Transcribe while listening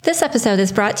This episode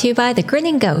is brought to you by The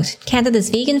Grinning Goat, Canada's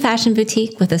vegan fashion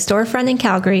boutique with a storefront in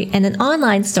Calgary and an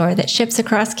online store that ships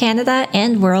across Canada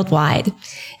and worldwide.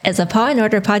 As a Paw and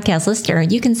Order podcast listener,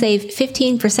 you can save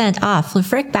 15% off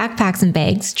LeFric backpacks and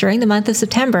bags during the month of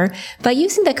September by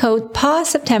using the code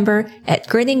PAWSEPTEMBER at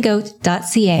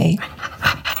grinninggoat.ca.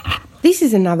 This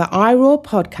is another iRaw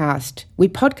podcast. We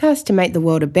podcast to make the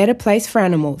world a better place for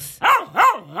animals.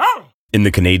 In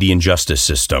the Canadian justice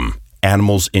system,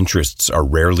 animals' interests are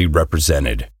rarely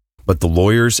represented, but the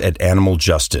lawyers at Animal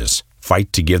Justice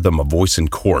fight to give them a voice in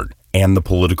court and the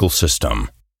political system.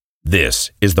 This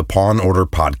is the Paw and Order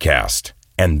podcast,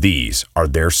 and these are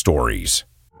their stories.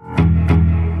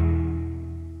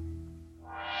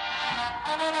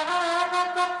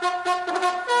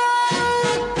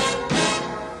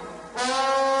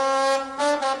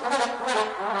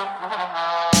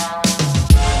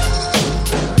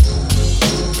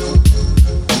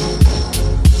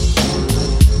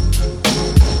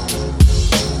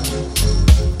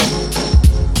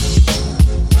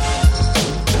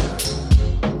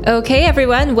 Okay,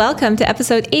 everyone, welcome to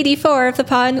episode 84 of the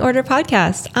Paw and Order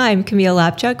podcast. I'm Camille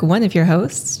Lapchuk, one of your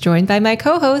hosts, joined by my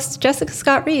co-host, Jessica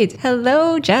Scott Reed.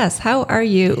 Hello, Jess. How are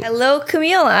you? Hello,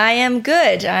 Camille. I am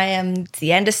good. It's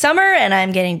the end of summer, and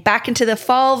I'm getting back into the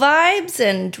fall vibes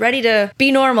and ready to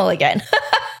be normal again.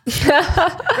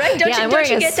 Right? Don't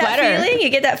you get that feeling? You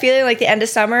get that feeling like the end of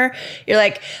summer. You're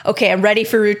like, okay, I'm ready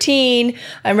for routine.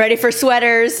 I'm ready for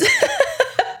sweaters.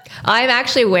 I'm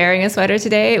actually wearing a sweater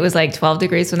today. It was like 12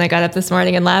 degrees when I got up this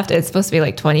morning and left. It's supposed to be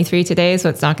like 23 today, so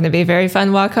it's not going to be a very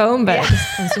fun walk home, but yeah.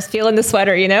 I was just feeling the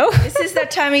sweater, you know? This is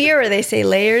that time of year where they say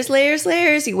layers, layers,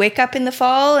 layers. You wake up in the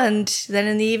fall and then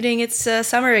in the evening it's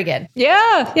summer again.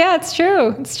 Yeah, it's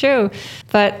true. It's true.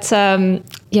 But I'm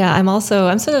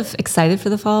sort of excited for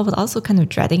the fall, but also kind of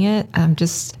dreading it.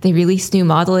 They released new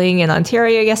modeling in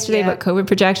Ontario yesterday about COVID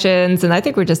projections, and I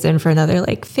think we're just in for another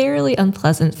like fairly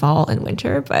unpleasant fall and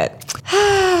winter, but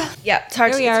yeah, it's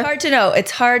hard to know.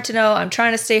 It's hard to know. I'm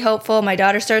trying to stay hopeful. My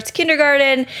daughter starts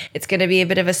kindergarten. It's going to be a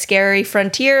bit of a scary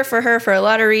frontier for her for a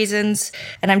lot of reasons,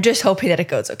 and I'm just hoping that it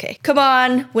goes okay. Come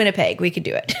on, Winnipeg, we can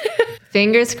do it.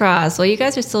 Fingers crossed. Well, you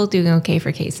guys are still doing okay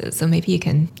for cases, so maybe you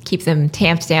can keep them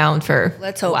tamped down for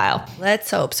a while.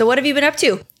 Let's hope. So what have you been up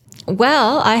to?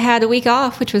 Well, I had a week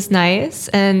off, which was nice.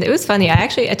 And it was funny. I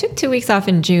took 2 weeks off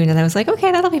in June and I was like,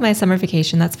 okay, that'll be my summer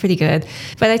vacation. That's pretty good.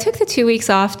 But I took the 2 weeks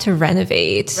off to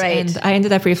renovate. Right. And I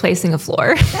ended up replacing a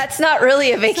floor. That's not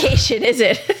really a vacation, is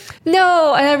it?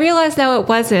 No, and I realized now it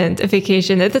wasn't a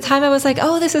vacation. At the time, I was like,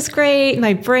 oh, this is great.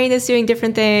 My brain is doing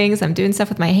different things. I'm doing stuff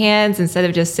with my hands instead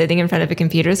of just sitting in front of a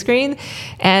computer screen.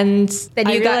 And then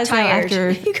you got tired.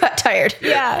 You got tired.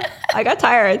 Yeah, I got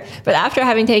tired. But after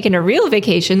having taken a real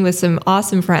vacation with some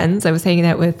awesome friends, I was hanging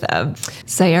out with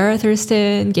Sayara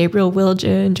Thurston, Gabriel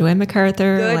Wilgen, Joanne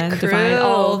MacArthur, Lana Devine,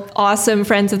 all awesome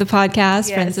friends of the podcast,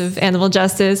 yes. Friends of Animal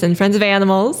Justice and friends of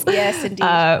animals. Yes,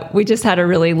 indeed. We just had a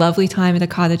really lovely time at a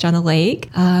cottage on a lake,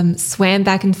 swam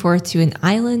back and forth to an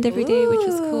island every day, which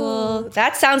was cool.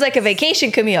 That sounds like a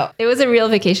vacation, Camille. It was a real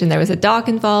vacation. There was a dock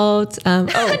involved. One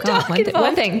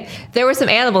thing. There were some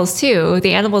animals too.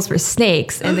 The animals were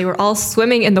snakes and they were all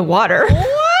swimming in the water.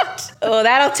 What? Oh,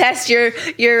 that'll test your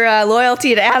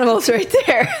loyalty to animals right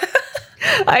there.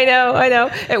 I know.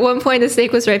 At one point, a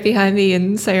snake was right behind me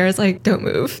and Sayara's like, don't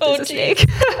move. There's a snake.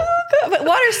 But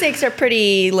water snakes are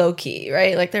pretty low-key,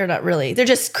 right? Like, they're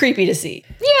just creepy to see.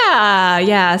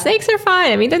 Yeah. Snakes are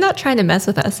fine. I mean, they're not trying to mess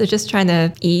with us. They're just trying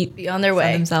to eat. Be on their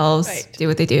way. Themselves, right. Do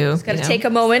what they do. Just got to take a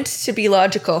moment to be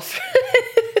logical.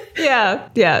 Yeah.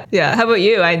 How about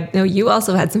you? I know you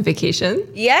also had some vacation.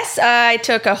 Yes, I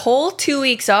took a whole 2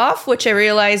 weeks off, which I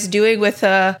realized doing with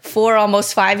a 4,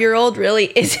 almost 5-year-old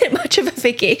really isn't much of a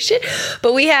vacation.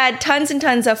 But we had tons and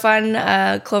tons of fun.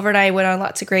 Clover and I went on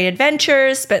lots of great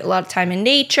adventures, spent a lot of time in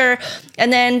nature.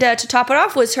 And then to top it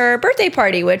off was her birthday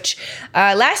party, which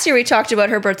last year we talked about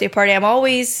her birthday party. I'm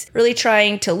always really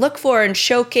trying to look for and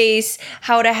showcase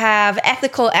how to have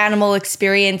ethical animal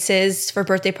experiences for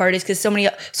birthday parties, because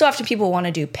so often people want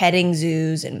to do petting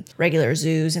zoos and regular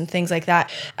zoos and things like that.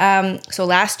 So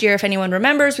last year, if anyone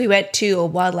remembers, we went to a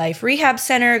wildlife rehab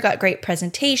center, got great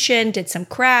presentation, did some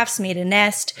crafts, made a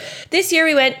nest. This year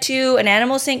we went to an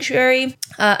animal sanctuary,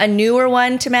 a newer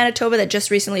one to Manitoba that just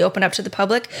recently opened up to the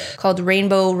public called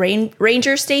Rainbow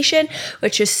Ranger Station,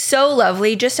 which is so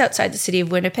lovely, just outside the city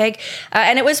of Winnipeg.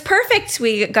 And it was perfect.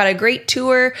 We got a great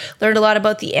tour, learned a lot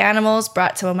about the animals,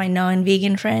 brought some of my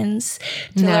non-vegan friends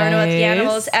to learn about the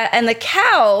animals. And the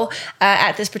cow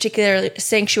at this particular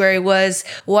sanctuary was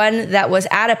one that was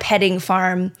at a petting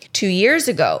farm 2 years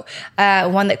ago,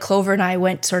 one that Clover and I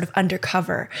went sort of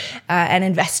undercover and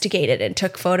investigated and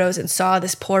took photos and saw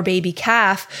this poor baby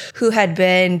calf who had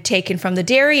been taken from the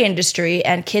dairy industry,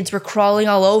 and kids were crawling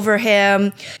all over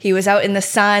him. He was out in the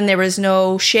sun. There was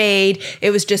no shade.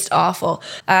 It was just awful.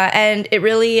 And it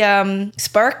really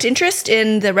sparked interest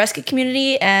in the rescue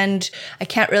community. And I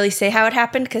can't really say how it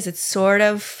happened because it's sort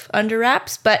of under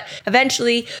wraps. But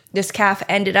eventually, this calf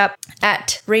ended up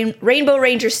at Rainbow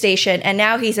Ranger Station. And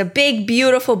now he's a big,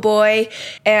 beautiful boy.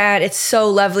 And it's so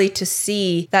lovely to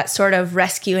see that sort of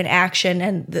rescue in action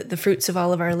and the fruits of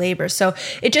all of our labor. So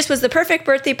it just was the perfect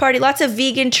birthday party. Lots of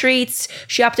vegan treats.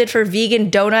 She opted for vegan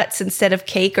donuts instead of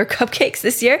cake or cupcakes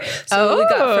this year. So we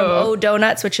got from O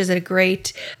Donuts, which is a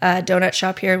great donut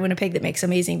shop here in Winnipeg that makes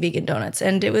amazing vegan donuts.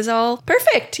 And it was all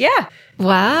perfect. Yeah.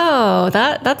 Wow,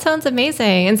 that sounds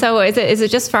amazing. And so is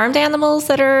it just farmed animals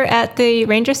that are at the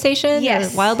ranger station?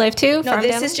 Yes. Or wildlife too? No,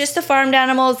 this is just the farmed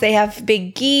animals. They have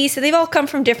big geese. So they've all come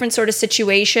from different sort of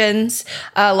situations.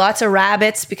 Lots of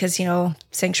rabbits because,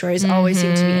 sanctuaries always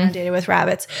seem to be inundated with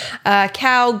rabbits.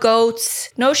 Cow, goats,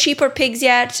 no sheep or pigs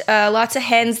yet. Lots of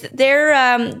hens.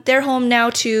 They're home now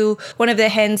to one of the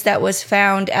hens that was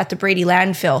found at the Brady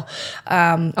landfill.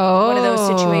 One of those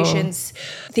situations.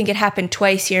 I think it happened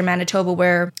twice here in Manitoba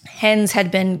where hens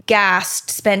had been gassed,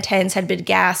 spent hens had been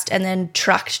gassed and then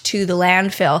trucked to the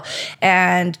landfill.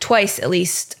 And twice at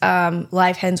least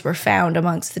live hens were found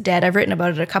amongst the dead. I've written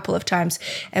about it a couple of times.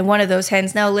 And one of those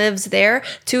hens now lives there.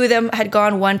 2 of them had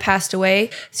gone, one passed away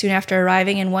soon after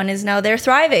arriving, and one is now there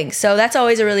thriving. So that's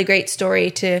always a really great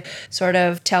story to sort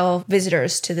of tell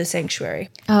visitors to the sanctuary.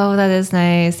 Oh, that is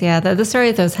nice. Yeah, the story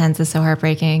of those hens is so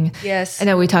heartbreaking. Yes. I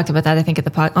know we talked about that, I think,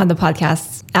 on the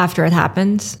podcast after it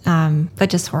happened,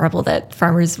 but just horrible that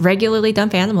farmers regularly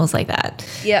dump animals like that.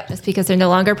 Yep. Just because they're no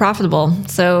longer profitable.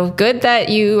 So good that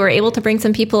you were able to bring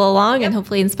some people along and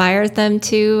hopefully inspires them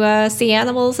to see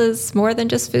animals as more than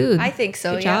just food. I think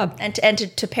so, Good yeah. job. And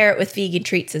to pair it with vegan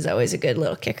treats is always a good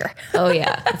little kicker. Oh,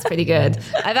 yeah. That's pretty good.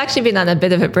 I've actually been on a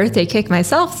bit of a birthday kick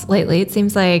myself lately. It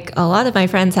seems like a lot of my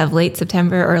friends have late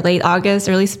September or late August,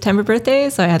 early September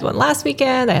birthdays. So I had one last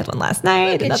weekend. I had one last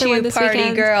night. Look at you, one this party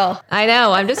weekend. girl. I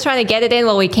know. I'm just trying to get it in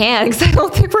while we can because I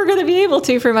don't think we're going to be able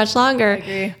to for much longer.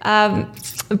 I agree.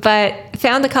 But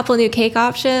found a couple new cake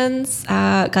options.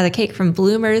 Got a cake from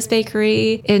Bloomer's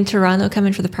Bakery in Toronto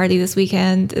coming for the party this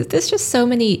weekend. There's just so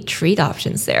many treat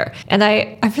options there. And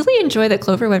I really enjoy that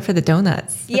Clover went for the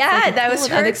donuts. That was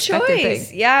her unexpected choice.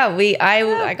 thing. Yeah,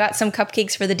 I got some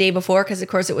cupcakes for the day before because, of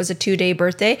course, it was a 2-day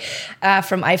birthday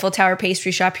from Eiffel Tower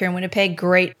Pastry Shop here in Winnipeg.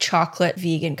 Great chocolate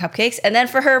vegan cupcakes. And then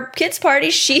for her kids'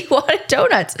 party, she wanted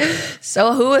donuts.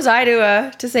 So who was I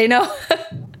to say no?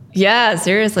 Yeah,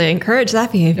 seriously, encourage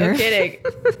that behavior. No kidding.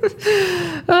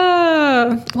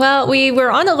 Well, we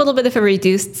were on a little bit of a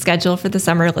reduced schedule for the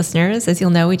summer listeners. As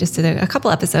you'll know, we just did a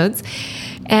couple episodes.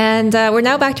 And we're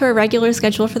now back to our regular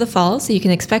schedule for the fall, so you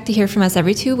can expect to hear from us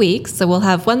every 2 weeks. So we'll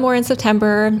have one more in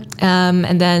September,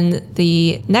 and then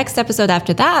the next episode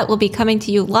after that will be coming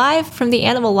to you live from the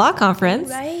Animal Law Conference.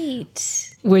 Right.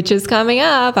 Which is coming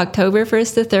up October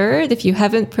 1st to 3rd. If you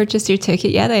haven't purchased your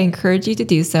ticket yet, I encourage you to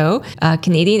do so.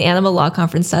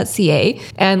 CanadianAnimalLawConference.ca.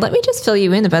 And let me just fill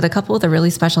you in about a couple of the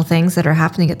really special things that are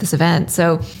happening at this event.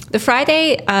 So the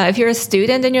Friday, if you're a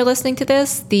student and you're listening to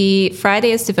this, the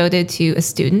Friday is devoted to a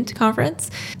student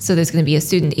conference. So there's going to be a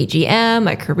student AGM,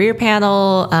 a career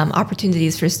panel,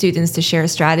 opportunities for students to share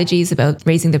strategies about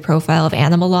raising the profile of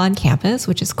animal law on campus,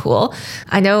 which is cool.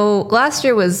 I know last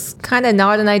year was kind of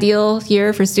not an ideal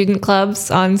year for student clubs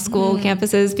on school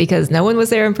campuses because no one was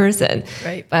there in person.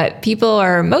 Right. But people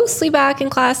are mostly back in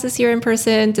class this year in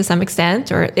person to some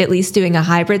extent, or at least doing a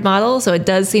hybrid model. So it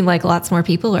does seem like lots more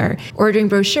people are ordering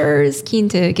brochures, keen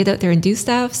to get out there and do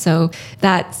stuff. So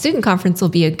that student conference will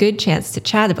be a good chance to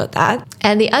chat about that.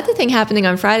 And the other thing happening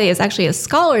on Friday is actually a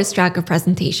scholars track of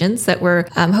presentations that we're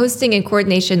hosting in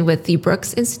coordination with the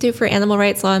Brooks Institute for Animal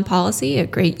Rights Law and Policy, a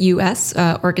great U.S.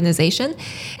 Organization.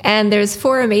 And there's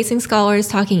 4 amazing scholars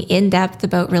talking in depth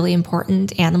about really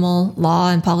important animal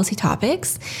law and policy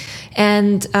topics.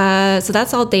 And so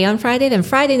that's all day on Friday. Then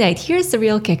Friday night, here's the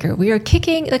real kicker. We are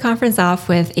kicking the conference off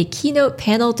with a keynote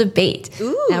panel debate.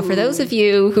 Ooh. Now, for those of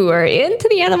you who are into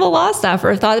the animal law stuff or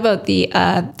have thought about the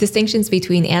distinctions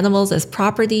between animals as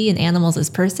property and animals as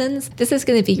persons, this is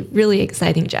going to be really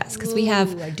exciting, Jess, because we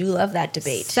have I do love that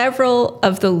debate. Several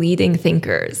of the leading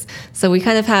thinkers. So we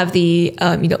kind of have the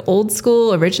old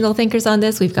school original thinkers on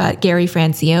this. We've got Gary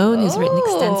Francione, who's written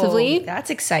extensively. That's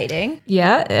exciting.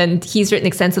 Yeah, and he's written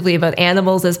extensively about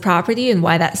animals as property and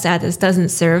why that status doesn't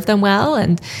serve them well.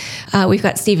 And we've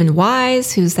got Stephen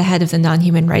Wise, who's the head of the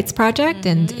Non-Human Rights Project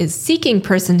and is seeking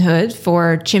personhood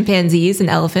for chimpanzees and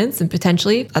elephants and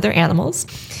potentially other animals.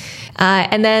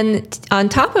 And then on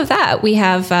top of that, we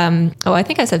have, I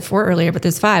think I said 4 earlier, but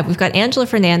there's 5. We've got Angela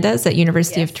Fernandez at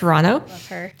University of Toronto. Love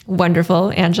her.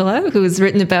 Wonderful, Angela, who's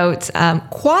written about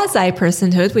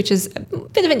quasi-personhood, which is a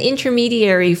bit of an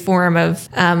intermediary form of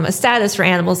a status for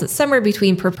animals that's somewhere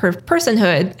between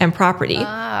personhood and property.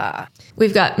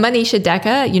 We've got Manisha Dekka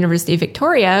at University of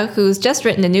Victoria, who's just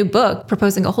written a new book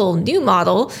proposing a whole new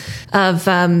model of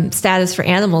status for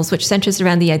animals, which centers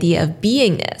around the idea of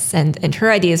beingness. And her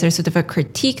ideas are sort of a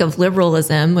critique of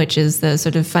liberalism, which is the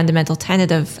sort of fundamental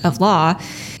tenet of law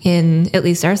in at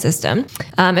least our system.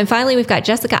 And finally, we've got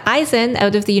Jessica Eisen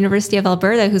out of the University of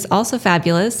Alberta, who's also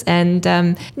fabulous and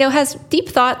has deep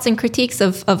thoughts and critiques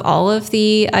of all of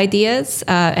the ideas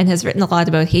and has written a lot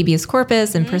about habeas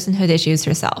corpus and personhood issues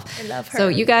herself. I love her. So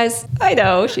you guys, I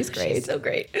know, she's great. She's so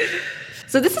great.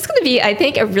 So this is going to be, I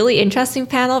think, a really interesting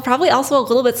panel, probably also a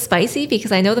little bit spicy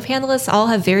because I know the panelists all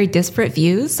have very disparate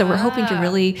views. So we're hoping to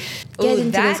really get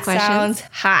into those questions. That sounds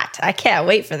hot. I can't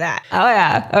wait for that. Oh,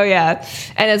 yeah.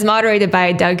 And it's moderated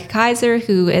by Doug Kaiser,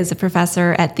 who is a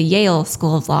professor at the Yale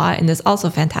School of Law and is also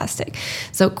fantastic.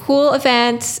 So cool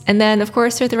event. And then, of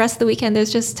course, through the rest of the weekend,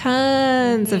 there's just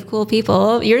tons of cool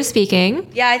people. You're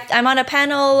speaking. Yeah, I'm on a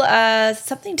panel,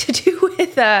 something to do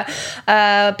with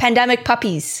pandemic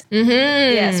puppies.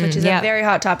 Yes, which is a very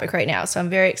hot topic right now. So I'm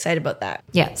very excited about that.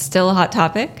 Yeah, still a hot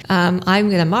topic. I'm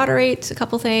going to moderate a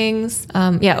couple things.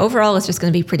 Overall, it's just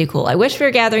going to be pretty cool. I wish we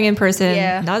were gathering in person.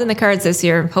 Yeah. Not in the cards this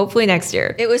year. Hopefully next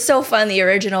year. It was so fun, the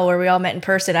original where we all met in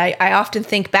person. I often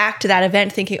think back to that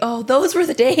event thinking, oh, those were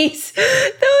the days. Those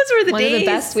were the days. One of the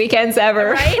best weekends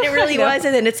ever. Right? It really was.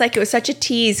 And then it's like it was such a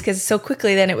tease because so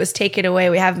quickly then it was taken away.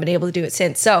 We haven't been able to do it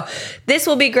since. So this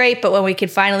will be great. But when we can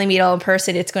finally meet all in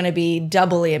person, it's going to be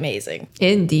doubly amazing.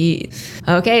 Indeed.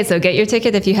 Okay, so get your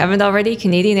ticket if you haven't already,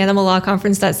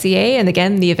 CanadianAnimalLawConference.ca. And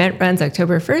again, the event runs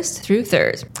October 1st through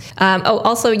 3rd.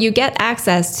 Also, you get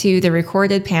access to the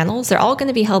recorded panels. They're all going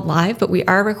to be held live, but we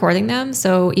are recording them.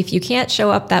 So if you can't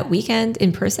show up that weekend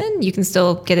in person, you can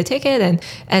still get a ticket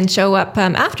and show up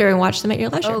after and watch them at your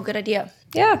leisure. Oh, good idea.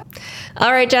 Yeah.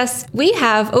 All right, Jess, we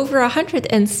have over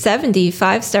 170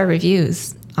 5-star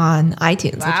reviews on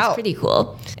iTunes, which is pretty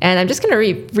cool. And I'm just going to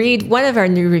read one of our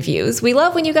new reviews. We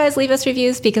love when you guys leave us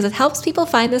reviews because it helps people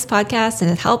find this podcast and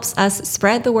it helps us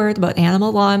spread the word about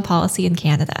animal law and policy in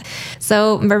Canada.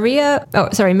 So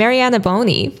Mariana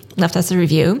Boney left us a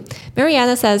review.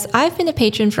 Mariana says, I've been a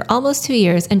patron for almost 2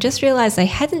 years and just realized I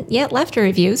hadn't yet left a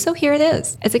review, so here it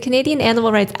is. As a Canadian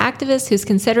animal rights activist who's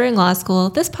considering law school,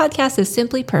 this podcast is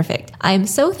simply perfect. I am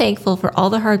so thankful for all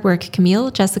the hard work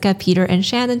Camille, Jessica, Peter, and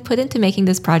Shannon put into making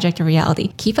this project a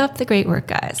reality. Keep up the great work,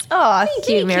 guys. Oh, thank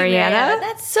you, Mariana.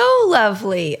 That's so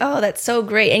lovely. Oh, that's so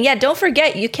great. And yeah, don't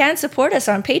forget, you can support us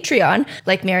on Patreon,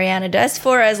 like Mariana does,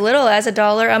 for as little as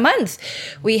 $1 a month.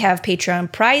 We have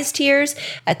Patreon prize tiers.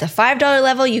 At the $5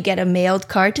 level, you get a mailed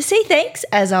card to say thanks,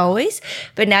 as always.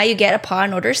 But now you get a Paw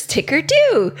and Order sticker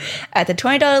too. At the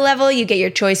 $20 level, you get your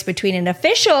choice between an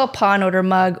official Paw and Order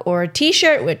mug or a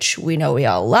t-shirt, which we know we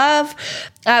all love.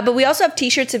 But we also have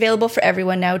t-shirts available for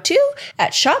everyone now too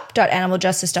at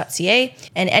shop.animaljustice.ca.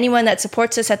 And anyone that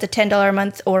supports us at the $10 a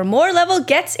month or more level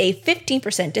gets a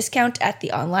 15% discount at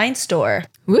the online store.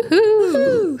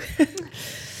 Woohoo!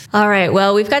 All right.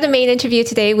 Well, we've got a main interview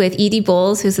today with Edie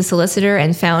Bowles, who's a solicitor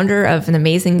and founder of an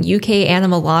amazing UK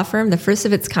animal law firm, the first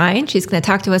of its kind. She's going to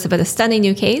talk to us about a stunning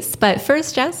new case. But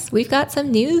first, Jess, we've got some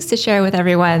news to share with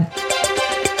everyone.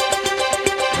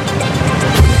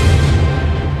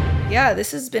 Yeah,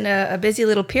 this has been a busy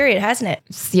little period, hasn't it?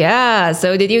 Yeah.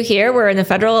 So did you hear we're in a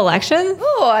federal election?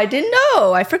 Oh, I didn't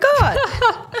know. I forgot.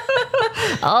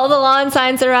 All the lawn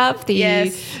signs are up.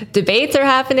 The debates are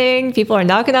happening. People are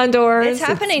knocking on doors. It's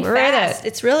happening fast.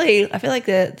 It's really, I feel like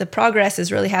the progress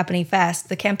is really happening fast.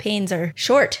 The campaigns are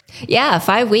short. Yeah,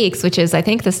 5 weeks, which is, I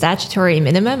think, the statutory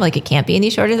minimum. Like, it can't be any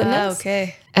shorter than this.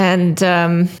 Okay. And,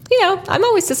 I'm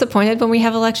always disappointed when we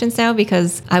have elections now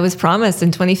because I was promised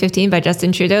in 2015 by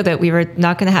Justin Trudeau that we were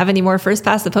not going to have any more first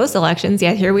past the post elections.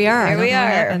 Yet here we are.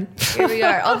 Here we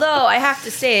are. Although I have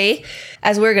to say,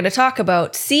 as we're going to talk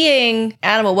about, seeing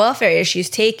animal welfare issues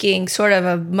taking sort of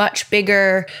a much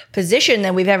bigger position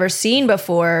than we've ever seen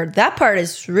before, that part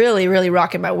is really, really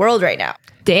rocking my world right now.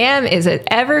 Damn, is it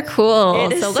ever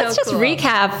cool. So let's just cool.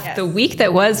 recap the week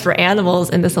that was for animals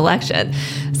in this election.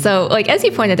 So like, as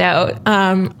you pointed out,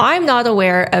 I'm not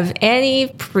aware of any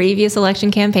previous election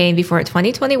campaign before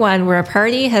 2021 where a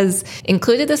party has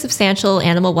included a substantial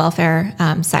animal welfare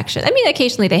section. I mean,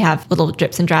 occasionally they have little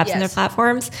drips and drops in their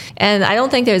platforms. And I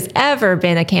don't think there's ever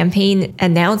been a campaign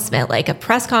announcement, like a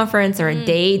press conference or a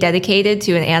day dedicated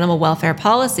to an animal welfare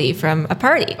policy from a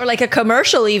party. Or like a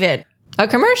commercial even. A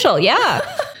commercial, yeah.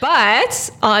 But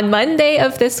on Monday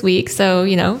of this week, so,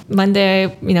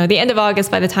 Monday, the end of August,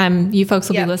 by the time you folks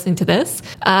will be listening to this,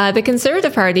 the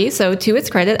Conservative Party, so to its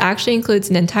credit, actually includes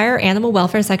an entire animal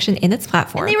welfare section in its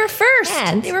platform. And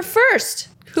they were first.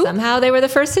 Somehow they were the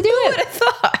first to do it. Who would have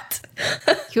thought?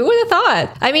 Who would have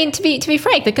thought? I mean, to be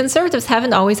frank, the Conservatives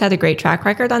haven't always had a great track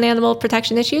record on animal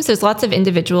protection issues. There's lots of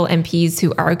individual MPs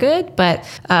who are good, but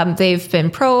they've been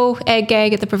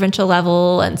pro-ag-gag at the provincial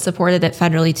level and supported it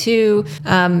federally too.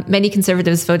 Many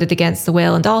Conservatives voted against the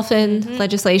whale and dolphin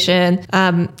legislation.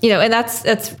 And that's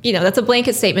a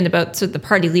blanket statement about sort of the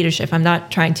party leadership. I'm not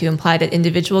trying to imply that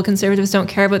individual Conservatives don't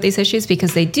care about these issues,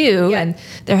 because they do. Yeah. And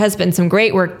there has been some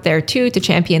great work there too to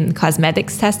champion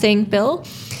cosmetics testing bill.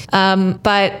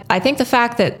 But I think the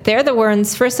fact that they're the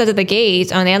ones first out of the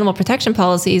gate on animal protection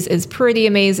policies is pretty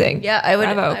amazing. Yeah, I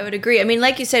would agree. I mean,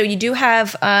 like you said, you do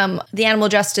have the Animal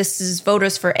Justice's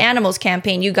Voters for Animals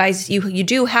campaign. You guys, you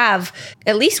do have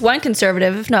at least one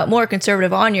Conservative, if not more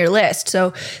Conservative, on your list.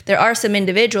 So there are some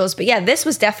individuals. But yeah, this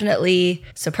was definitely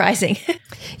surprising.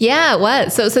 Yeah, it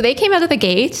was. So they came out of the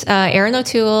gate. Aaron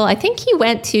O'Toole, I think he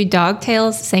went to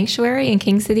Dogtails Sanctuary in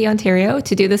King City, Ontario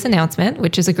to do this announcement,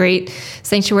 which is a great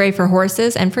sanctuary for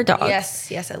horses and for dogs.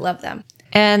 Yes, I love them.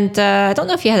 And I don't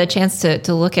know if you had a chance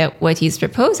to look at what he's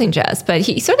proposing, Jess, but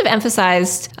he sort of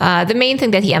emphasized, the main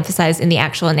thing that he emphasized in the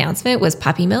actual announcement was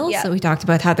puppy mills. Yeah. So we talked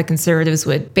about how the Conservatives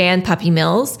would ban puppy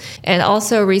mills and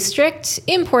also restrict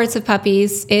imports of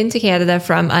puppies into Canada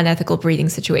from unethical breeding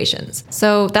situations.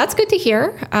 So that's good to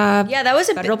hear. That was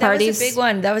a big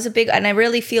one. That was a big, and I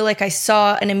really feel like I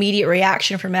saw an immediate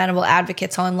reaction from animal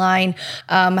advocates online,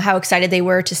 how excited they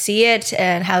were to see it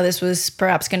and how this was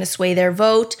perhaps going to sway their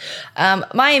vote.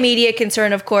 My immediate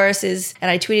concern, of course, is, and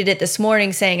I tweeted it this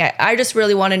morning saying, I just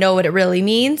really want to know what it really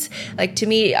means. Like, to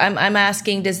me, I'm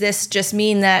asking, does this just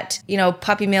mean that,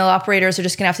 puppy mill operators are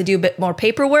just going to have to do a bit more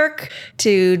paperwork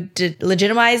to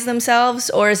legitimize themselves?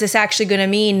 Or is this actually going to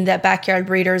mean that backyard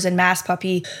breeders and mass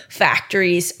puppy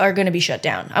factories are going to be shut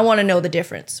down? I want to know the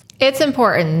difference. It's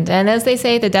important. And as they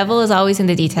say, the devil is always in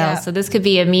the details. Yeah. So this could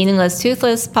be a meaningless,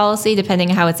 toothless policy,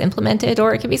 depending on how it's implemented,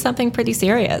 or it could be something pretty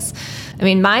serious. I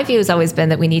mean, my view has always been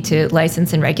that we need to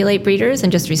license and regulate breeders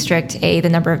and just restrict, the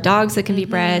number of dogs that can be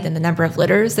bred and the number of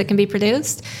litters that can be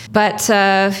produced. But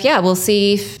we'll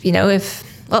see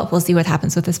we'll see what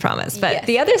happens with this promise. But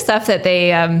the other stuff that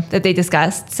they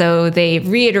discussed, so they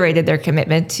reiterated their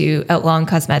commitment to outlawing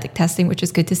cosmetic testing, which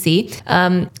is good to see.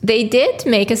 They did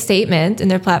make a statement in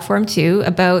their platform too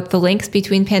about the links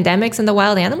between pandemics and the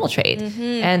wild animal trade. Mm-hmm.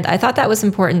 And I thought that was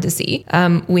important to see.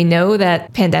 We know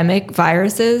that pandemic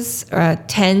viruses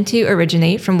tend to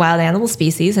originate from wild animal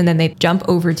species, and then they jump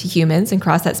over to humans and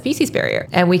cross that species barrier.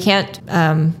 And we can't,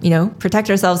 protect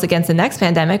ourselves against the next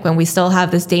pandemic when we still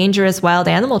have this dangerous wild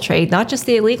animal trade, not just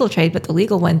the illegal trade, but the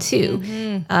legal one too.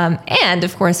 Mm-hmm. And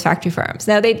of course, factory farms.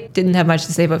 Now, they didn't have much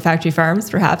to say about factory farms,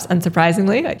 perhaps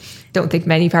unsurprisingly. I don't think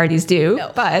many parties do,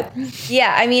 but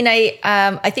yeah, I mean,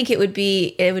 I think it would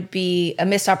be a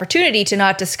missed opportunity to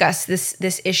not discuss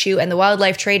this issue. And the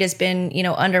wildlife trade has been,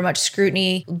 under much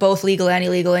scrutiny, both legal and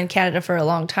illegal in Canada for a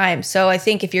long time. So I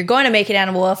think if you're going to make an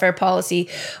animal welfare policy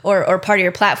or part of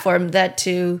your platform, that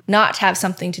to not have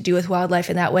something to do with wildlife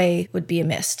in that way would be a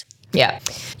missed.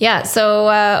 Yeah. So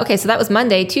that was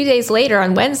Monday. 2 days later,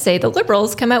 on Wednesday, the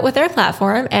Liberals come out with their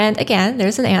platform. And again,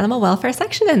 there's an animal welfare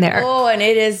section in there. Oh, and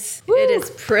it is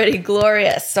pretty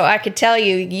glorious. So I could tell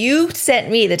you sent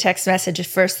me the text message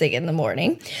first thing in the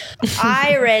morning.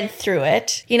 I read through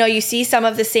it. You see some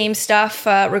of the same stuff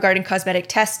regarding cosmetic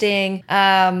testing.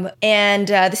 And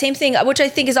the same thing, which I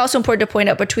think is also important to point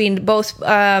out between both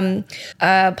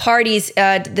parties,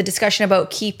 the discussion about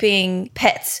keeping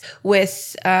pets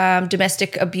with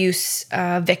domestic abuse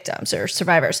victims or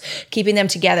survivors, keeping them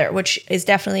together, which is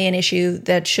definitely an issue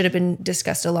that should have been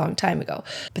discussed a long time ago.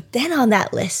 But then on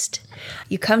that list,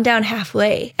 you come down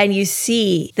halfway and you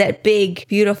see that big,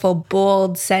 beautiful,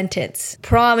 bold sentence: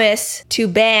 promise to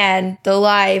ban the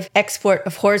live export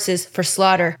of horses for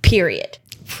slaughter, period.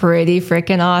 pretty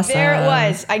freaking awesome. There it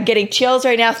was. I'm getting chills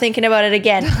right now thinking about it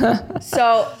again.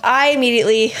 So I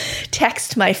immediately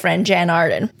text my friend Jan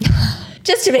Arden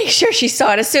just to make sure she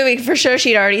saw it, assuming for sure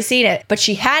she'd already seen it, but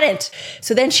she hadn't.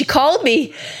 So then she called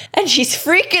me and she's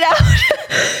freaking out.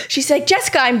 She's like,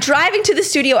 Jessica, I'm driving to the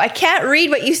studio. I can't read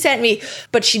what you sent me.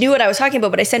 But she knew what I was talking about,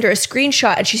 but I sent her a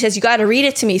screenshot and she says, you got to read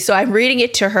it to me. So I'm reading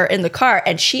it to her in the car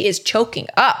and she is choking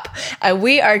up. And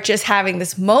we are just having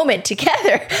this moment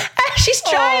together as she's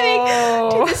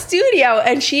driving to the studio.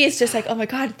 And she is just like, oh my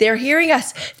God, they're hearing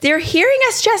us. They're hearing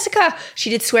us, Jessica.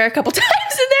 She did swear a couple times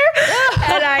in there.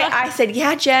 And I said,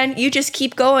 yeah, Jen, you just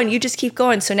keep going. You just keep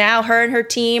going. So now her and her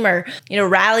team are,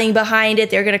 rallying behind it.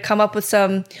 They're going to come up with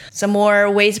some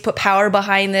more ways to put power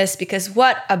behind this, because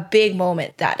what a big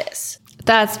moment that is.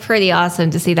 That's pretty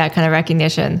awesome to see that kind of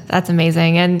recognition. That's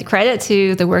amazing. And credit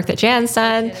to the work that Jan's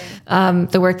done,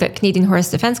 the work that Canadian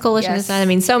Horse Defense Coalition has done. I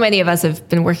mean, so many of us have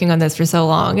been working on this for so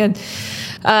long. And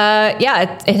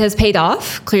it has paid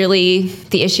off. Clearly,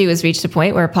 the issue has reached a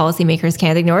point where policymakers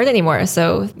can't ignore it anymore.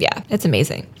 So, yeah, it's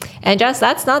amazing. And Jess,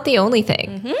 that's not the only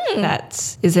thing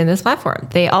that is in this platform.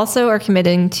 They also are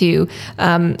committing to,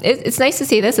 it's nice to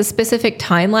see this, a specific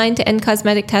timeline to end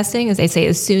cosmetic testing, as they say,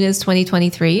 as soon as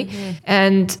 2023.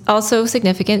 And also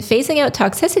significant, phasing out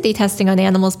toxicity testing on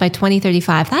animals by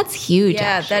 2035. That's huge,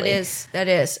 actually. That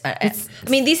is. I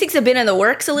mean, these things have been in the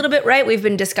works a little bit, right? We've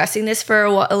been discussing this for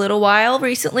a little while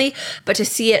recently, but to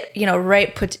see it,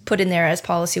 right, put in there as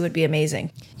policy would be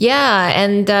amazing. Yeah,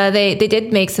 and they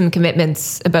did make some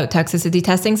commitments about toxicity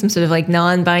testing, some sort of like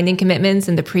non-binding commitments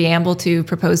in the preamble to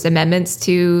proposed amendments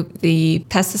to the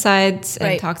Pesticides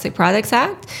and Toxic Products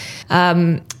Act.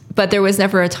 But there was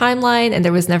never a timeline and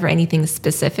there was never anything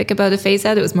specific about a phase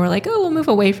out. It was more like, we'll move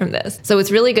away from this. So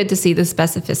it's really good to see the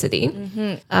specificity.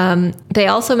 They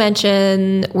also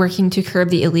mention working to curb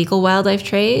the illegal wildlife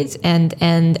trade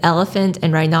and elephant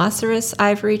and rhinoceros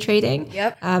ivory trading.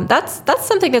 Yep. That's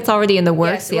something that's already in the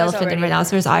works, the elephant and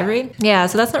rhinoceros ivory. Yeah,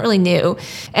 so that's not really new.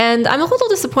 And I'm a little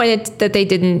disappointed that they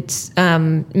didn't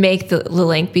make the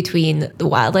link between the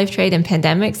wildlife trade and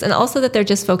pandemics, and also that they're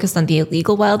just focused on the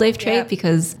illegal wildlife trade,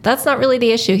 because that's not really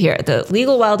the issue here. The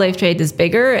legal wildlife trade is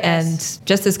bigger and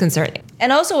just as concerning.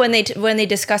 And also when they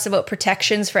discuss about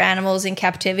protections for animals in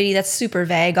captivity, that's super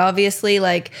vague, obviously.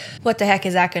 Like, what the heck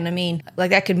is that going to mean?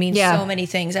 Like, that could mean so many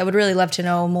things. I would really love to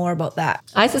know more about that.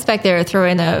 I suspect they're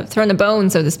throwing a bone,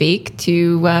 so to speak,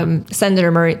 to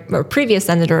previous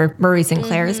Senator Murray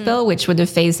Sinclair's bill, which would have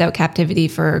phased out captivity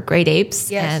for great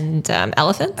apes and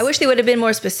elephants. I wish they would have been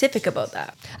more specific about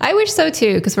that. I wish so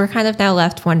too, because we're kind of now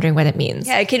left wondering what it means.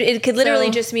 Yeah, it could literally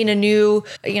just mean a new,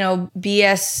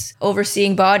 BS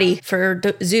overseeing body for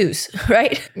zoos,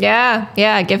 right?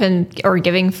 Yeah,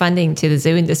 giving funding to the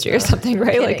zoo industry or something,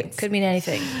 right? Like, it could mean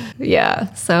anything.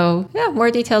 Yeah. So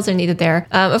more details are needed there.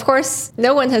 Of course,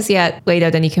 no one has yet laid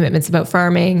out any commitments about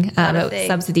farming, about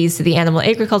subsidies to the animal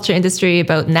agriculture industry,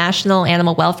 about national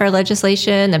animal welfare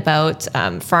legislation, about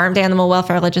farmed animal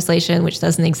welfare legislation, which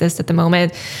doesn't exist at the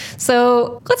moment.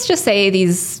 So let's just say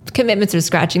these commitments are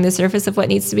scratching the surface of what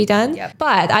needs to be done. Yep.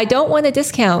 But I don't want to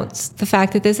discount the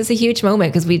fact that this is a huge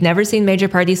moment, because we've never seen major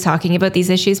parties talking about these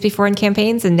issues before in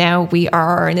campaigns, and now we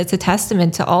are, and it's a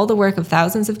testament to all the work of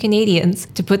thousands of Canadians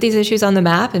to put these issues on the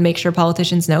map and make sure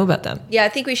politicians know about them. Yeah, I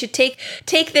think we should take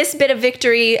this bit of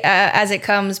victory as it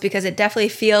comes, because it definitely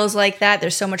feels like that.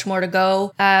 There's so much more to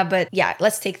go. But yeah,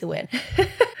 let's take the win.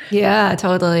 Yeah,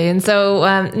 totally. And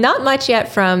so not much yet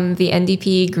from the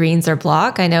NDP, Greens, or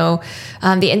Bloc. I know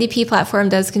the NDP platform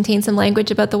does contain some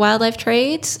language about the wildlife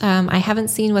trade. I haven't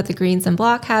seen what the Greens and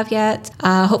Bloc have yet.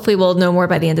 Hopefully we'll know more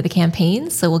by the end of the campaign,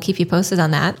 so we'll keep you posted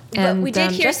on that. And but we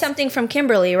did hear something from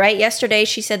Kimberly, right? Yesterday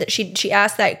she said that she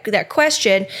asked that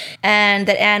question, and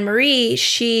that Anne-Marie,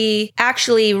 she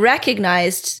actually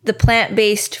recognized the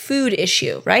plant-based food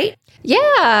issue, right?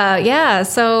 Yeah.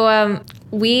 So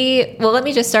let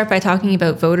me just start by talking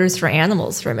about Voters for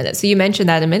Animals for a minute. So you mentioned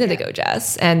that a minute ago,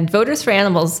 Jess. And Voters for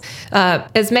Animals,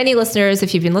 as many listeners,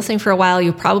 if you've been listening for a while,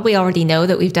 you probably already know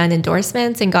that we've done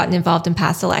endorsements and gotten involved in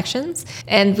past elections.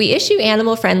 And we issue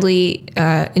animal-friendly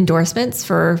endorsements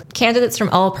for candidates from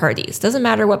all parties. Doesn't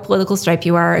matter what political stripe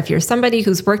you are. If you're somebody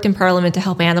who's worked in Parliament to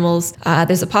help animals,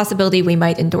 there's a possibility we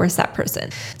might endorse that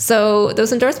person. So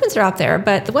those endorsements are out there,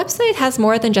 but the website has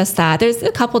more than just that. There's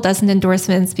a couple dozen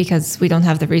endorsements because we don't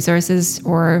have the resources,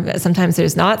 or sometimes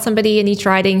there's not somebody in each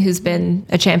riding who's been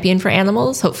a champion for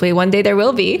animals. Hopefully one day there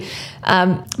will be.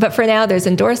 But for now, there's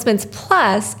endorsements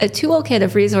plus a toolkit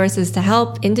of resources to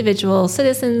help individual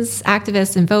citizens,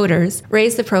 activists, and voters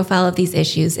raise the profile of these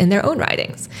issues in their own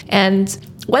ridings. And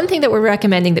One thing that we're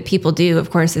recommending that people do,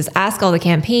 of course, is ask all the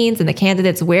campaigns and the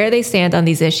candidates where they stand on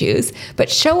these issues, but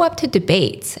show up to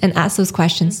debates and ask those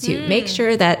questions too. Make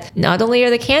sure that not only are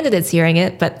the candidates hearing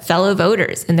it, but fellow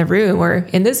voters in the room or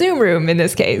in the Zoom room in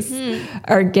this case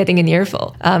are getting an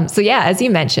earful. So yeah, as you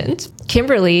mentioned,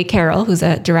 Kimberly Carroll, who's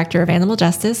a director of animal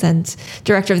justice and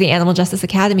director of the Animal Justice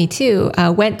Academy too,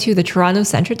 went to the Toronto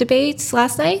Centre debates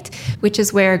last night, which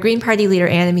is where Green Party leader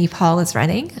Annamie Paul is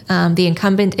running. The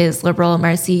incumbent is Liberal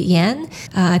Marcy Yan.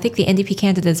 I think the NDP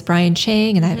candidate is Brian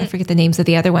Chang, and I forget the names of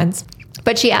the other ones.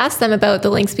 But she asked them about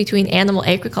the links between animal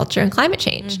agriculture and climate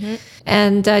change.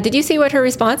 And did you see what her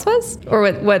response was,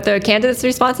 or what the candidates'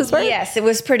 responses were? Yes, it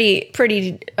was pretty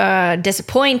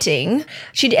disappointing.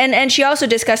 She also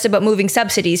discussed about moving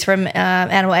subsidies from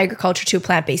animal agriculture to a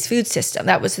plant-based food system.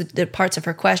 That was the parts of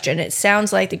her question. It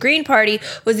sounds like the Green Party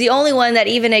was the only one that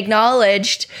even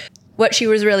acknowledged what she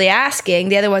was really asking.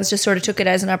 The other ones just sort of took it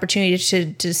as an opportunity to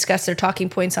discuss their talking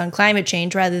points on climate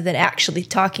change rather than actually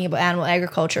talking about animal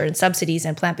agriculture and subsidies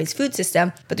and plant-based food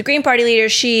system. But the Green Party leader,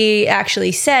 she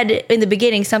actually said in the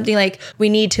beginning something like, we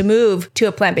need to move to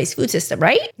a plant-based food system,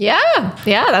 right? Yeah,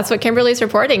 that's what Kimberly's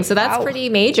reporting. So that's pretty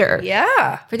major.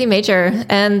 Yeah. Pretty major.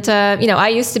 And, I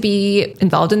used to be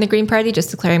involved in the Green Party, just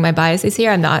declaring my biases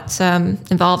here. I'm not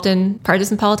involved in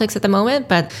partisan politics at the moment,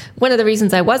 but one of the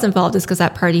reasons I was involved is because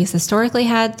that party has historically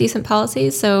had decent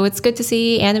policies. So it's good to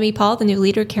see Annamie Paul, the new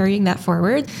leader, carrying that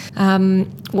forward.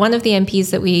 One of the MPs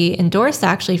that we endorsed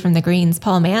actually from the Greens,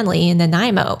 Paul Manley in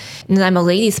Nanaimo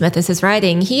Ladysmith is his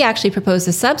riding. He actually proposed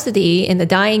a subsidy in the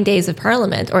dying days of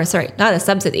Parliament, or sorry, not a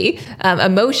subsidy, a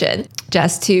motion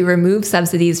just to remove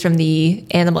subsidies from the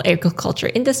animal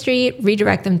agriculture industry,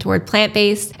 redirect them toward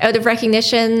plant-based, out of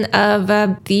recognition of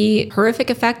the horrific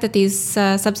effect that these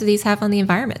subsidies have on the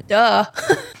environment. Duh.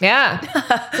 Yeah.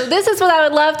 So this is what I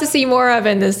would love to see more of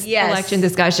in this election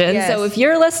discussion. Yes. So if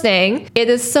you're listening, it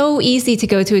is so easy to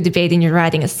go to a debate in your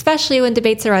riding, especially when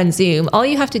debates are on Zoom. All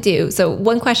you have to do. So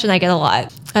one question I get a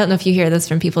lot, I don't know if you hear this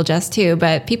from people just too,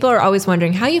 but people are always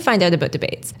wondering how you find out about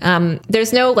debates.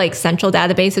 There's no central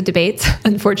database of debates,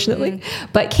 unfortunately,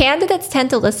 but candidates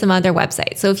tend to list them on their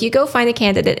website. So if you go find a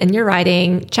candidate in your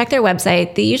riding, check their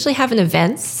website, they usually have an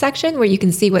events section where you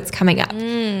can see what's coming up.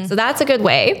 So that's a good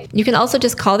way. You can also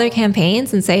just call their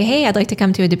campaigns and say, hey, I'd like to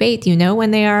come to a debate. Do you know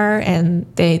when they are? And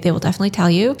they will definitely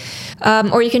tell you.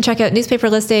 Or you can check out newspaper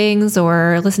listings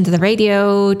or listen to the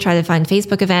radio, try to find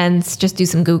Facebook events, just do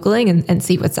some Googling and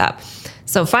see what's up.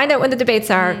 So find out when the debates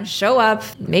are, show up,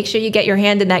 make sure you get your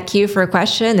hand in that queue for a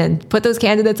question and put those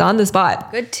candidates on the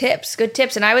spot. Good tips.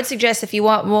 And I would suggest if you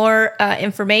want more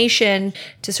information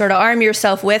to sort of arm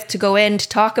yourself with to go in to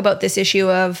talk about this issue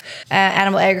of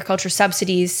animal agriculture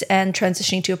subsidies and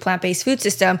transitioning to a plant-based food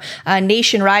system,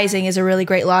 Nation Rising is a really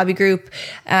great lobby group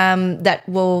that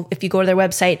will, if you go to their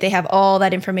website, they have all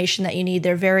that information that you need.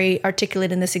 They're very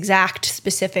articulate in this exact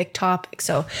specific topic.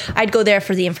 So I'd go there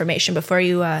for the information before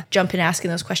you jump in asking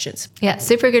those questions. Yeah,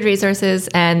 super good resources.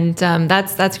 And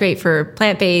that's great for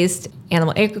plant-based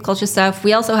animal agriculture stuff.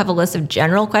 We also have a list of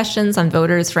general questions on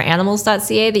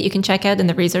votersforanimals.ca that you can check out in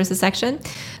the resources section.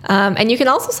 And you can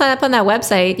also sign up on that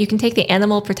website. You can take the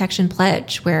Animal Protection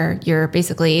Pledge, where you're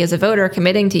basically, as a voter,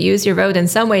 committing to use your vote in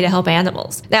some way to help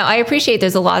animals. Now, I appreciate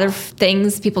there's a lot of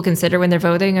things people consider when they're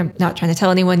voting. I'm not trying to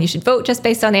tell anyone you should vote just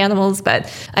based on animals, but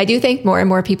I do think more and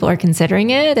more people are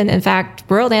considering it. And in fact,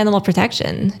 World Animal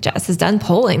Protection just has done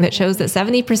polling that shows that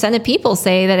 70% of people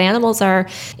say that animals are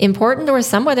important or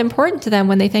somewhat important to them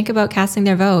when they think about casting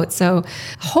their vote. So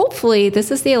hopefully this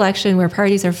is the election where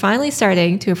parties are finally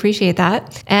starting to appreciate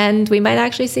that, and we might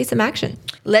actually see some action.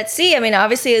 Let's see. I mean,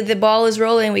 obviously the ball is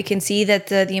rolling. We can see that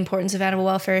the importance of animal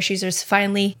welfare issues is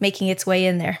finally making its way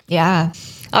in there. Yeah.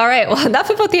 All right. Well, enough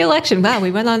about the election. Wow, we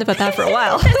went on about that for a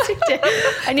while.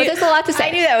 I knew, but there's a lot to say.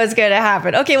 I knew that was going to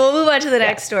happen. Okay, we'll move on to the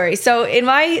next story. So in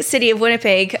my city of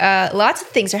Winnipeg, lots of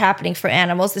things are happening for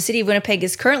animals. The city of Winnipeg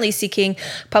is currently seeking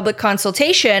public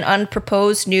consultation on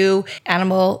proposed new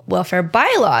animal welfare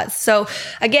bylaws. So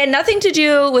again, nothing to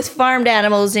do with farmed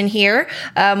animals in here,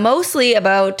 mostly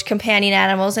about companion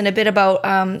animals and a bit about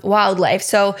wildlife.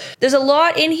 So there's a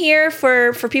lot in here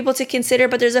for people to consider,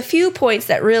 but there's a few points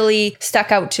that really stuck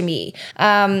out to me.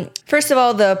 First of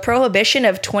all, the prohibition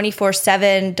of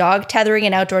 24/7 dog tethering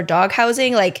and outdoor dog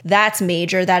housing, that's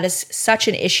major. That is such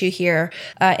an issue here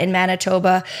in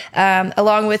Manitoba,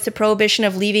 along with the prohibition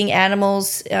of leaving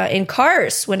animals in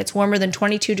cars when it's warmer than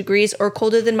 22 degrees or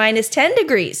colder than -10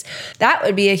 degrees. That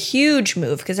would be a huge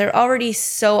move because they're already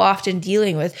so often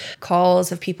dealing with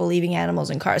calls of people leaving animals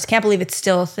in cars. Can't believe it's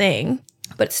still a thing.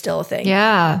 But it's still a thing.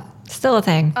 Yeah. Still a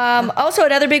thing. Also,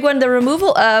 another big one, the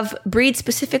removal of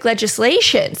breed-specific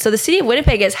legislation. So the city of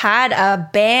Winnipeg has had a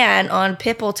ban on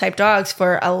pit bull type dogs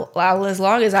for as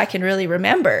long as I can really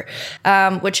remember,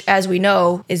 which, as we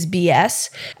know, is BS.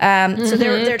 So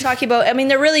they're talking about, I mean,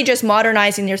 they're really just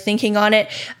modernizing their thinking on it.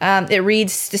 It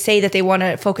reads to say that they want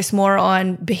to focus more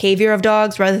on behavior of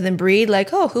dogs rather than breed. Like,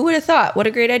 oh, who would have thought? What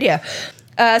a great idea.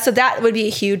 So that would be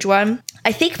a huge one.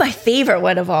 I think my favorite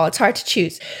one of all, it's hard to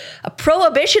choose, a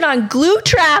prohibition on glue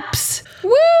traps.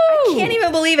 Woo! I can't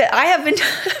even believe it. I have been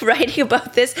writing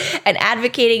about this and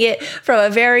advocating it from a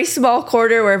very small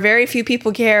corner where very few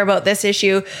people care about this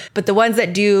issue, but the ones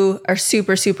that do are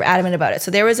super, super adamant about it. So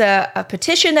there was a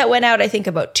petition that went out, I think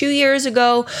about 2 years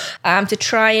ago, to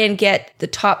try and get the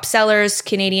top sellers,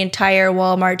 Canadian Tire,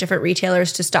 Walmart, different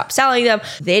retailers, to stop selling them.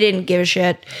 They didn't give a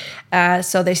shit.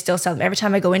 So they still sell them. Every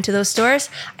time I go into those stores,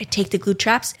 I take the glue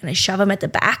traps and I shove them at the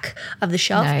back of the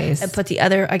shelf and put the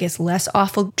other, I guess, less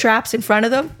awful traps in front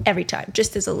of them every time,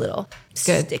 just as a little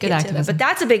good activism. But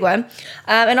that's a big one.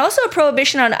 And also a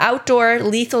prohibition on outdoor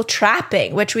lethal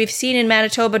trapping, which we've seen in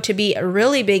Manitoba to be a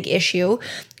really big issue,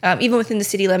 even within the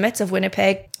city limits of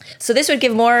Winnipeg. So this would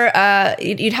give more,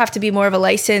 you'd have to be more of a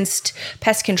licensed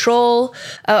pest control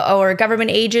or a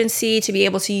government agency to be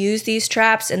able to use these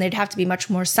traps, and they'd have to be much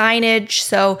more signage.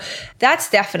 So that's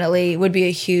definitely would be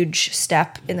a huge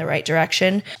step in the right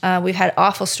direction. We've had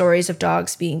awful stories of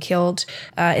dogs being killed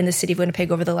in the city of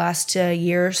Winnipeg over the last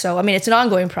year or so. I mean, it's an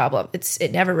ongoing problem.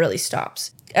 It never really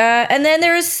stops. And then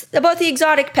there's about the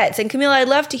exotic pets. And Camille, I'd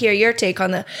love to hear your take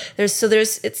on it's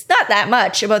not that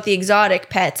much about the exotic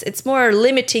pets. It's more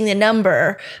limiting the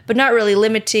number, but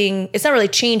it's not really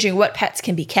changing what pets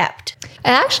can be kept. It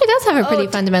actually does have a pretty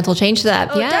fundamental change to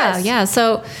that. Yeah.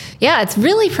 So, it's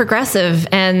really progressive,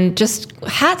 and just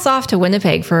hats off to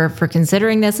Winnipeg for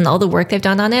considering this and all the work they've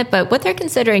done on it. But what they're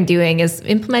considering doing is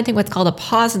implementing what's called a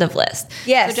positive list.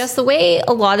 Yes. So just the way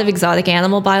a lot of exotic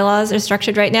animal bylaws are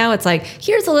structured right now, it's like,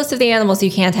 here's a list of the animals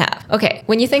you can't have. Okay,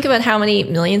 when you think about how many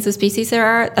millions of species there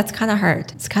are, that's kind of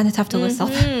hard. It's kind of tough to list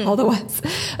all the ones.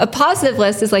 A positive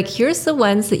list is like, here's the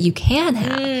ones that you can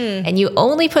have. And you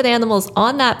only put animals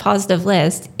on that positive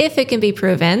list if it can be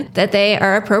proven that they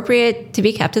are appropriate to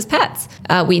be kept as pets.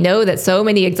 We know that so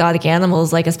many exotic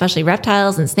animals, like especially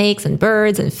reptiles and snakes and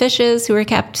birds and fishes who are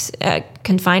kept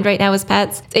confined right now as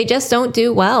pets, they just don't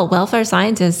do well. Welfare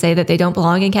scientists say that they don't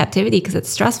belong in captivity because it's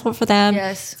stressful for them.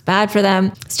 Yes. It's bad for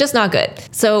them. It's just not good.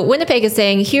 So Winnipeg is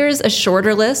saying, here's a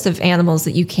shorter list of animals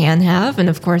that you can have. And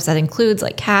of course, that includes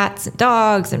like cats and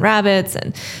dogs and rabbits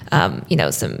and,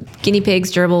 some guinea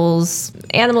pigs, gerbils,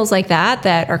 animals like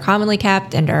that are commonly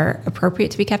kept and are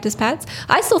appropriate to be kept as pets.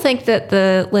 I still think that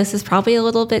the list is probably a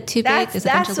little bit too big. There's a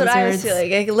bunch of lizards. I was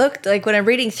feeling. It looked like when I'm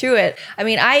reading through it. I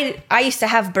mean, I used to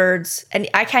have birds, and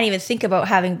I can't even think about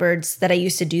having birds that I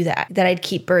used to do that I'd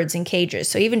keep birds in cages.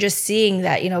 So even just seeing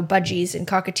that, budgies and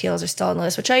cockatiels are still on the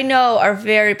list, which I know are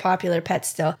very popular pets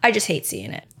still. I just hate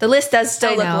seeing it. The list does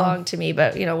still look long to me,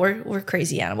 but we're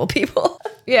crazy animal people.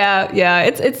 Yeah,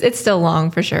 it's still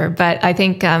long for sure, but I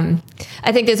think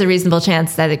there's a reasonable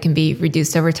chance that it can be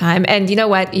reduced over time. And you know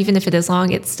what? Even if it is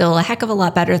long, it's still a heck of a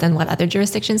lot better than what other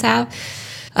jurisdictions have.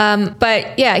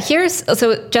 But yeah,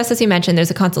 so just as you mentioned,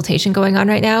 there's a consultation going on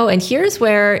right now, and here's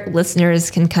where listeners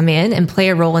can come in and play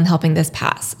a role in helping this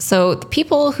pass. So the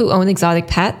people who own exotic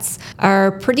pets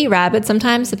are pretty rabid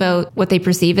sometimes about what they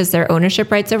perceive as their ownership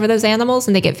rights over those animals,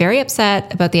 and they get very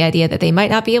upset about the idea that they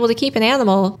might not be able to keep an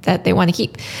animal that they want to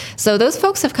keep. So those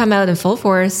folks have come out in full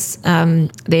force.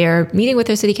 They are meeting with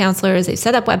their city councilors. They've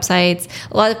set up websites.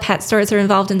 A lot of pet stores are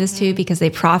involved in this too, because they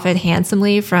profit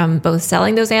handsomely from both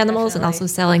selling those animals and also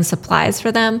selling supplies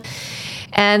for them.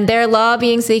 And they're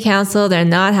lobbying city council. They're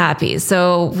not happy.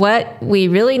 So what we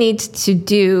really need to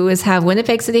do is have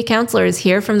Winnipeg city councilors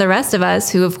hear from the rest of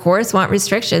us who, of course, want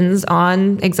restrictions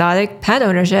on exotic pet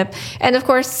ownership. And of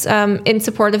course, in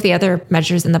support of the other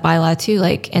measures in the bylaw too,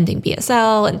 like ending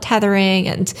BSL and tethering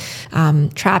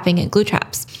and trapping and glue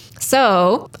traps.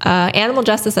 So Animal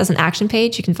Justice has an action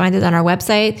page. You can find it on our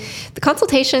website. The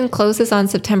consultation closes on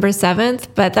September 7th,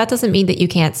 but that doesn't mean that you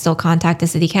can't still contact the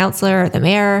city councilor or the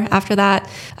mayor after that.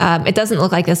 It doesn't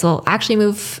look like this will actually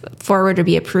move forward or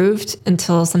be approved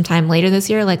until sometime later this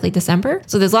year, likely December.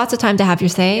 So there's lots of time to have your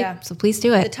say. Yeah. So please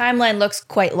do it. The timeline looks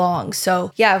quite long.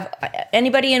 So yeah,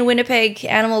 anybody in Winnipeg,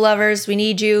 animal lovers, we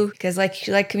need you, because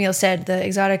like Camille said, the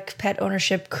exotic pet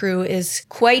ownership crew is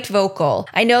quite vocal.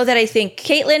 I know that I think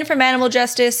Caitlin from from Animal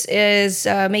Justice is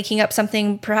making up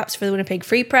something perhaps for the Winnipeg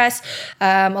Free Press,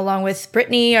 along with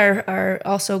Brittany, our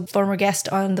also former guest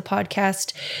on the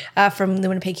podcast from the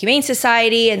Winnipeg Humane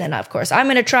Society. And then, of course, I'm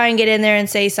going to try and get in there and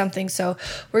say something. So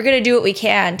we're going to do what we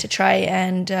can to try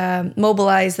and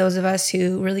mobilize those of us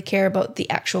who really care about the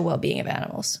actual well-being of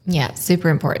animals. Yeah, super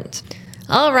important.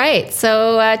 All right.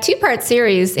 So two-part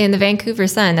series in the Vancouver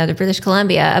Sun out of British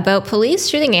Columbia about police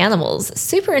shooting animals.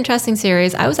 Super interesting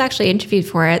series. I was actually interviewed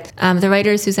for it. The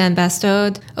writer, Suzanne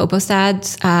Bestode,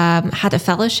 Opostad, had a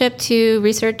fellowship to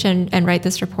research and write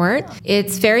this report.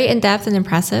 It's very in-depth and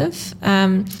impressive.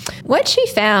 What she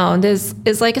found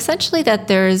is like essentially that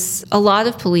there's a lot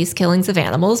of police killings of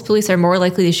animals. Police are more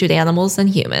likely to shoot animals than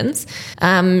humans.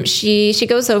 She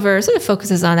goes over, sort of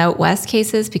focuses on out west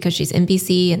cases because she's in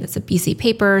BC and it's a BC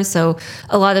paper. So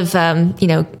a lot of,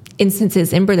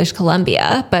 instances in British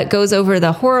Columbia, but goes over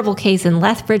the horrible case in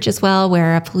Lethbridge as well,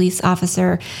 where a police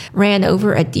officer ran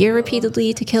over a deer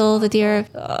repeatedly to kill the deer.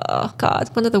 Oh,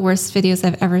 God. One of the worst videos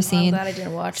I've ever seen. I'm glad I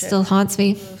didn't watch it. Still haunts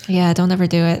me. Yeah, don't ever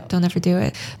do it. Don't ever do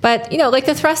it. But, like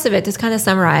the thrust of it, just kind of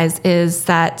summarize, is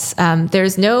that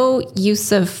there's no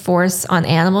use of force on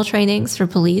animal trainings for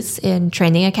police in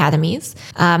training academies.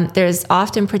 There's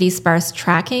often pretty sparse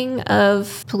tracking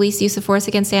of police use of force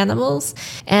against animals.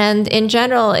 And in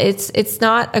general, it's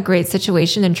not a great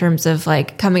situation in terms of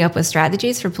like coming up with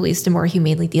strategies for police to more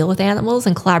humanely deal with animals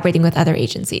and collaborating with other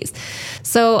agencies.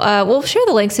 So we'll share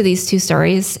the links to these two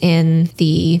stories in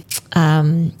the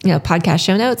podcast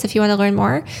show notes if you want to learn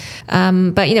more.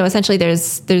 But essentially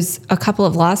there's a couple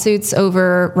of lawsuits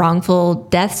over wrongful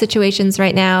death situations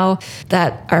right now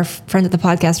that our friend of the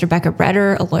podcast, Rebecca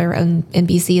Breder, a lawyer in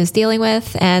BC, is dealing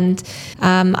with. And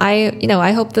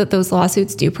I hope that those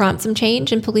lawsuits do prompt some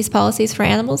change in police policies for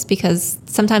animals, because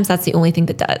sometimes that's the only thing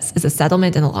that does, is a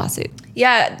settlement and a lawsuit.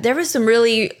 Yeah, there was some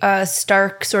really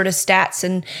stark sort of stats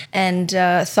and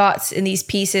thoughts in these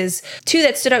pieces. Two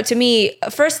that stood out to me.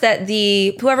 First, that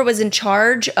whoever was in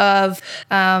charge of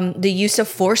the use of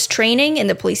force training in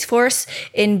the police force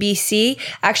in BC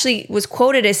actually was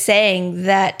quoted as saying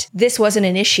that this wasn't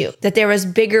an issue, that there was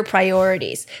bigger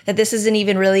priorities, that this isn't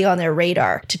even really on their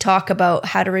radar to talk about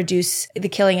how to reduce the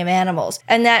killing of animals.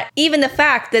 And that even the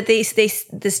fact that the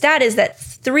stat is that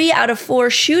 3 out of 4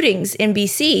 shootings in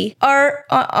BC are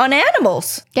on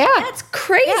animals. Yeah. That's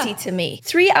crazy to me.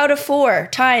 3 out of 4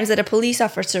 times that a police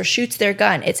officer shoots their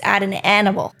gun, it's at an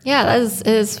animal. Yeah, that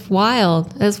is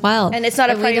wild. It is wild. And it's not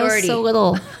a priority. So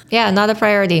little. Yeah, not a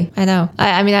priority. I know.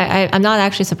 I'm not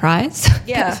actually surprised.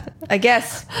 Yeah, I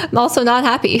guess. I'm also not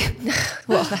happy.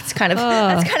 Well, that's kind of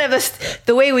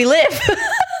the way we live.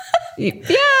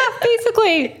 Yeah,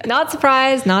 basically. Not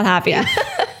surprised, not happy. Yeah.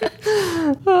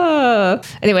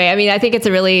 Anyway, I think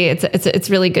it's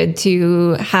really good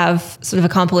to have sort of a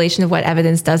compilation of what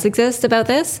evidence does exist about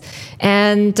this.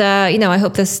 And, I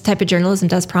hope this type of journalism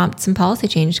does prompt some policy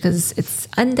change, because it's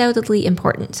undoubtedly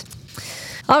important.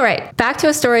 All right, back to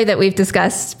a story that we've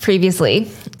discussed previously.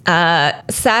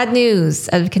 Sad news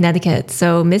out of Connecticut.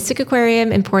 So Mystic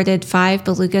Aquarium imported 5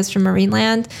 belugas from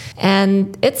Marineland,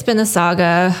 and it's been a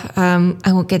saga.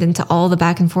 I won't get into all the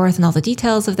back and forth and all the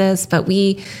details of this, but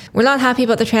we're not happy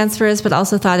about the transfers, but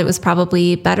also thought it was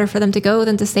probably better for them to go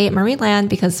than to stay at Marineland,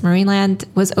 because Marineland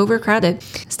was overcrowded,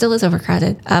 still is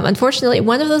overcrowded. Unfortunately,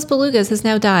 one of those belugas has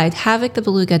now died. Havoc the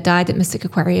beluga died at Mystic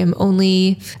Aquarium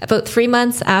only about 3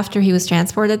 months after he was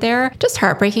transported there. Just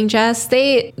heartbreaking, Jess.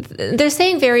 They're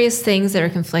saying various things that are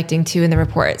conflicting too in the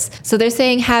reports. So they're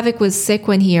saying Havoc was sick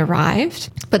when he arrived,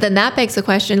 but then that begs the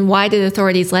question, why did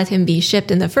authorities let him be shipped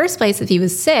in the first place if he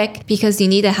was sick? Because you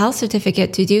need a health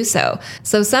certificate to do so.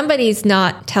 So somebody's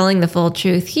not telling the full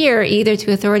truth here, either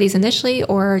to authorities initially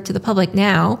or to the public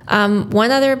now. One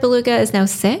other beluga is now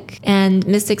sick, and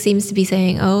Mystic seems to be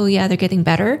saying, oh yeah, they're getting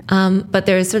better. But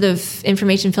there's sort of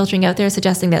information filtering out there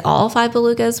suggesting that all 5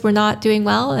 belugas were not doing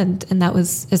well, and that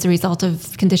was as a result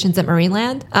of conditions at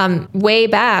Marineland. Way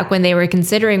back when they were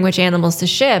considering which animals to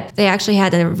ship, they actually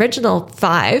had an original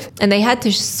 5, and they had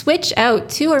to switch out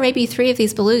 2 or maybe 3 of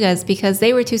these belugas because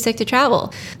they were too sick to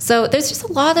travel. So there's just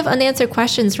a lot of unanswered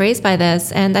questions raised by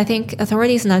this, and I think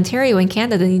authorities in Ontario and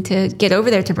Canada need to get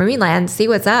over there to Marineland, see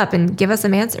what's up, and give us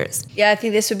some answers. Yeah, I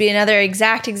think this would be another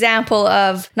exact example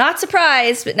of not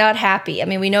surprised, but not happy.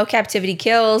 We know captivity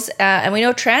kills, and we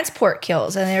know transport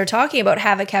kills, and they were talking about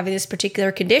Havoc having this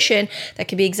particular condition that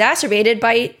can be exacerbated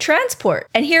by transport.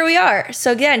 And here we are.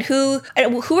 So again, who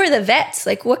are the vets?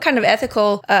 Like, what kind of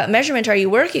ethical measurement are you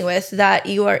working with that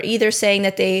you are either saying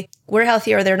that they were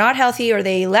healthy or they're not healthy, or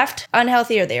they left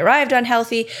unhealthy or they arrived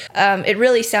unhealthy. It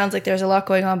really sounds like there's a lot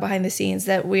going on behind the scenes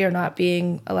that we are not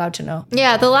being allowed to know.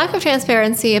 Yeah, the lack of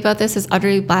transparency about this is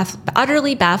utterly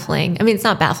baffling. I mean, it's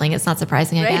not baffling. It's not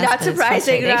surprising, I guess. Not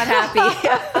surprising, not happy.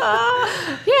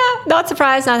 Yeah, not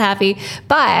surprised, not happy.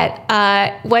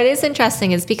 But what is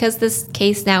interesting is because this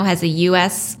case now has a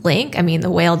U.S. link, I mean, the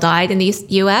whale died in the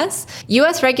U.S.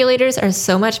 U.S. regulators are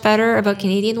so much better about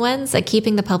Canadian ones at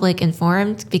keeping the public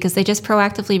informed because they just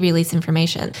proactively release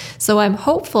information. So I'm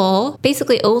hopeful,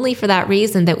 basically only for that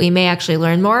reason, that we may actually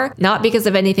learn more, not because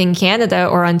of anything Canada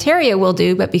or Ontario will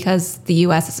do, but because the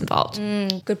U.S. is involved.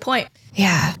 Good point.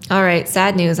 Yeah. All right.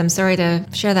 Sad news. I'm sorry to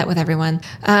share that with everyone.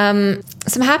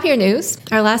 Some happier news.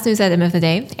 Our last news item of the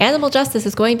day. Animal Justice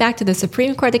is going back to the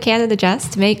Supreme Court of Canada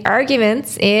just to make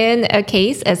arguments in a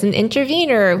case as an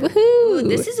intervener. Woohoo!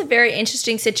 This is a very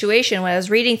interesting situation. When I was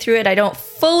reading through it, I don't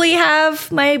fully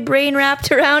have my brain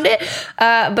wrapped around it.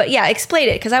 But yeah, explain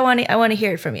it because I want to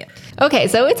hear it from you. Okay,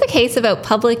 so it's a case about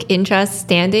public interest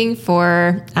standing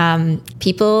for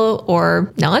people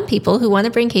or non-people who want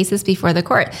to bring cases before the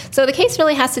court. So the case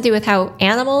really has to do with how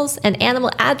animals and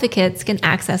animal advocates can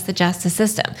access the justice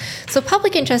system. So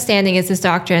public interest standing is this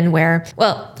doctrine where,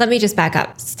 well, let me just back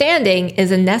up. Standing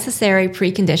is a necessary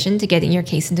precondition to getting your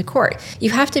case into court.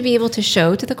 You have to be able to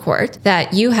show to the court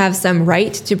that you have some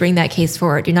right to bring that case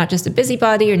forward. You're not just a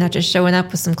busybody. You're not just showing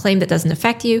up with some claim that doesn't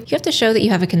affect you. You have to show that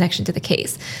you have a connection to the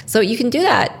case. So you can do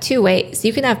that two ways.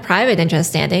 You can have private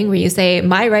interest standing where you say,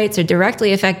 my rights are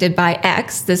directly affected by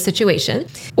X, this situation.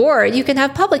 Or you can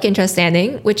have public interest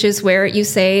standing, which is where you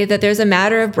say that there's a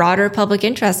matter of broader public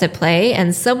interest at play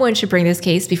and someone should bring this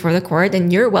case before the court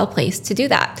and you're well placed to do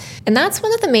that. And that's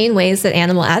one of the main ways that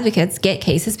animal advocates get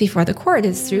cases before the court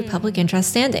is through public interest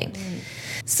standing.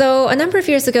 So a number of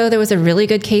years ago, there was a really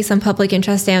good case on public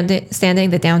interest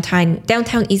standing, the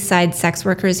Downtown East Side Sex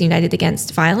Workers United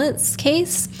Against Violence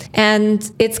case.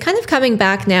 And it's kind of coming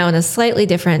back now in a slightly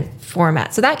different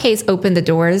format. So that case opened the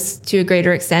doors to a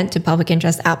greater extent to public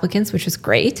interest applicants, which was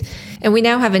great. And we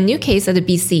now have a new case out of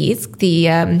BC's,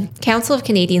 the Council of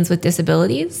Canadians with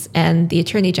Disabilities and the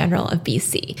Attorney General of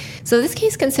BC. So this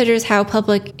case considers how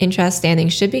public interest standing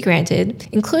should be granted,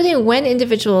 including when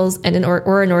individuals and an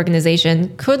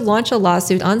organization could launch a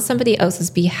lawsuit on somebody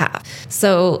else's behalf.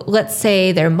 So let's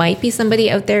say there might be somebody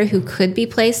out there who could be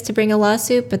placed to bring a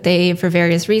lawsuit, but they, for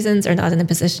various reasons, are not in a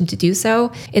position to do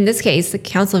so. In this case, the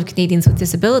Council of Canadians with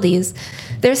Disabilities,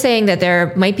 they're saying that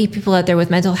there might be people out there with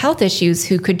mental health issues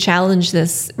who could challenge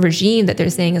this regime that they're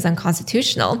saying is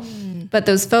unconstitutional. But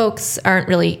those folks aren't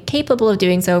really capable of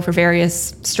doing so for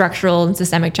various structural and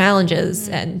systemic challenges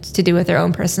and to do with their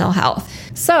own personal health.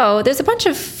 So there's a bunch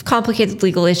of complicated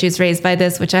legal issues raised by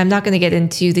this, which I'm not going to get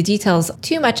into the details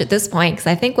too much at this point, because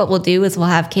I think what we'll do is we'll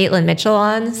have Caitlin Mitchell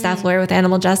on, staff lawyer with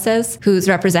Animal Justice, who's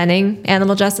representing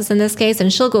Animal Justice in this case,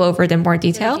 and she'll go over it in more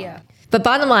detail. Yeah. But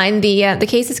bottom line, the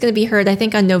case is going to be heard, I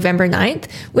think, on November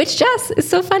 9th, which, Jess, is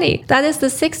so funny. That is the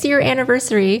 6-year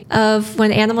anniversary of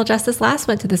when Animal Justice last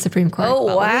went to the Supreme Court. Oh,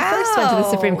 wow. When we first went to the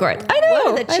Supreme Court. I know. What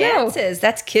are the chances?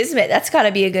 That's kismet. That's got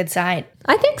to be a good sign.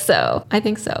 I think so.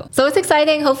 So it's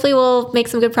exciting. Hopefully we'll make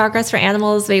some good progress for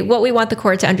animals. What we want the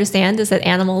court to understand is that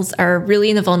animals are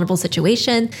really in a vulnerable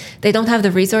situation. They don't have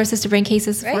the resources to bring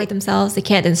cases for themselves. They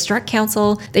can't instruct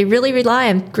counsel. They really rely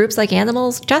on groups like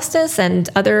Animal Justice and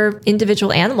other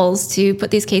individual animals to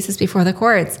put these cases before the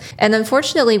courts. And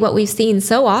unfortunately, what we've seen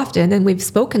so often, and we've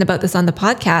spoken about this on the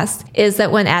podcast, is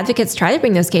that when advocates try to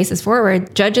bring those cases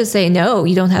forward, judges say, no,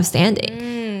 you don't have standing.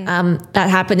 That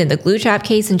happened in the glue trap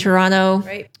case in Toronto,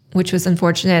 which was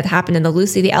unfortunate. It happened in the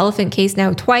Lucy the elephant case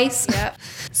now twice. Yep.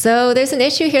 So there's an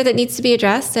issue here that needs to be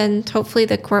addressed, and hopefully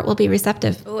the court will be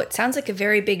receptive. Oh, it sounds like a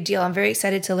very big deal. I'm very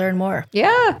excited to learn more.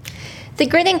 Yeah. The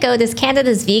Grit and Goat is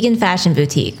Canada's vegan fashion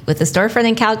boutique with a storefront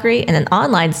in Calgary and an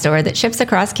online store that ships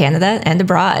across Canada and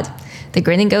abroad. The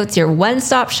Grit and Goat's your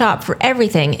one-stop shop for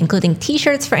everything, including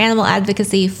t-shirts for animal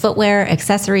advocacy, footwear,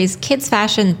 accessories, kids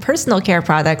fashion, personal care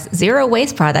products,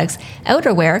 zero-waste products,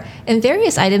 outerwear, and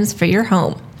various items for your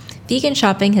home. Vegan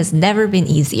shopping has never been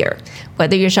easier.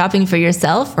 Whether you're shopping for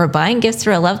yourself or buying gifts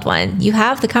for a loved one, you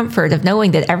have the comfort of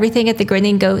knowing that everything at the Grit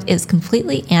and Goat is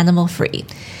completely animal-free.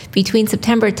 Between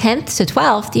September 10th to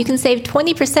 12th, you can save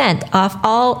 20% off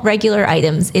all regular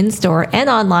items in-store and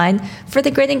online for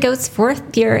the Grit and Goat's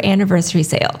 4th year anniversary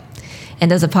sale.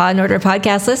 And as a Paw & Order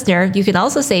podcast listener, you can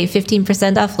also save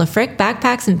 15% off LaFric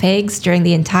backpacks and pegs during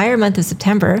the entire month of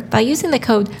September by using the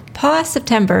code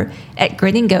PAWSEPTEMBER at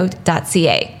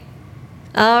gritandgoat.ca.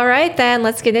 All right, then,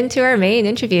 let's get into our main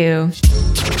interview.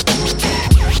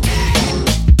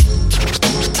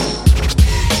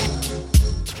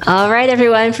 All right,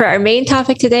 everyone. For our main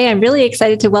topic today, I'm really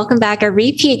excited to welcome back our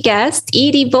repeat guest,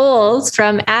 Edie Bowles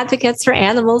from Advocates for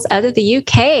Animals out of the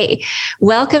UK.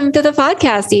 Welcome to the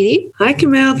podcast, Edie. Hi,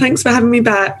 Camille. Thanks for having me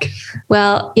back.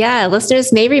 Well, yeah,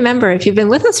 listeners may remember, if you've been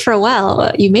with us for a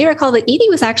while, you may recall that Edie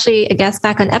was actually a guest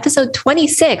back on episode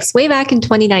 26, way back in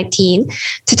 2019,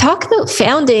 to talk about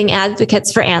founding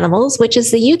Advocates for Animals, which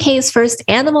is the UK's first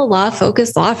animal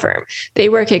law-focused law firm. They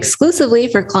work exclusively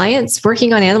for clients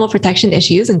working on animal protection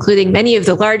issues, including many of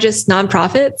the largest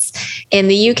nonprofits in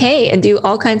the UK, and do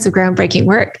all kinds of groundbreaking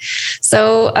work.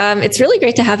 So it's really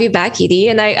great to have you back, Edie.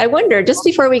 And I wonder, just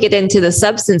before we get into the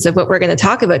substance of what we're going to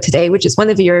talk about today, which is one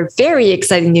of your very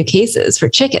exciting new cases for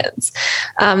chickens,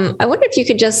 I wonder if you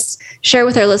could just share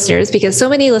with our listeners, because so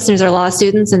many listeners are law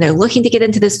students and they're looking to get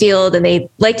into this field and they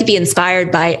like to be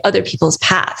inspired by other people's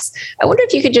paths. I wonder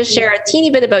if you could just share a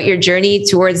teeny bit about your journey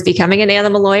towards becoming an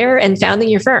animal lawyer and founding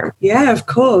your firm. Yeah, of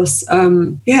course.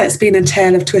 It's been a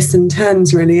tale of twists and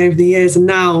turns really over the years. And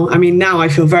now I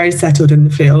feel very settled in the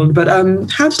field. But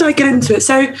how did I get into it?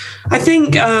 So I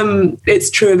think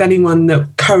it's true of anyone that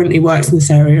currently works in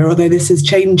this area, although this is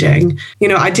changing.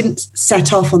 I didn't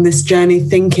set off on this journey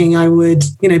thinking I would,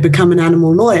 become an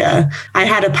animal lawyer. I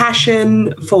had a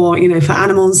passion for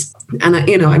animals. And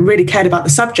I really cared about the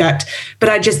subject, but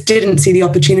I just didn't see the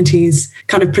opportunities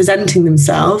kind of presenting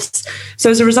themselves. So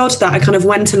as a result of that, I kind of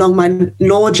went along my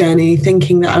law journey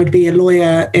thinking that I would be a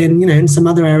lawyer in some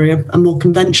other area, a more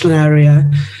conventional area,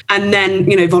 and then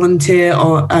volunteer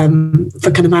or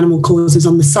for kind of animal causes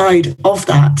on the side of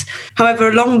that. However,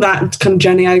 along that kind of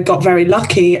journey, I got very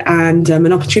lucky, and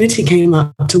an opportunity came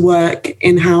up to work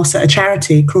in-house at a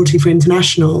charity, Cruelty Free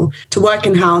International, to work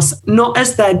in-house not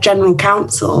as their general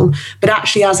counsel, but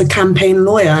actually as a campaign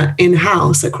lawyer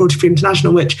in-house at Cruelty Free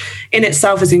International, which in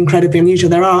itself is incredibly unusual.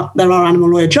 There are animal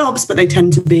lawyer jobs, but they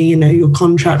tend to be, your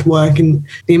contract work and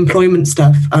the employment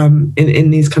stuff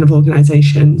in these kind of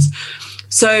organizations.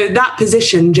 So that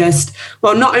position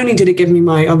not only did it give me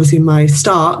my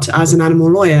start as an animal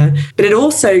lawyer, but it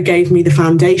also gave me the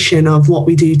foundation of what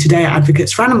we do today at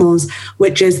Advocates for Animals,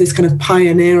 which is this kind of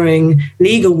pioneering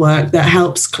legal work that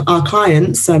helps our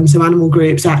clients, so animal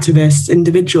groups, activists,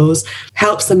 individuals,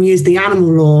 helps them use the animal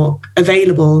law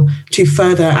available to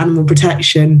further animal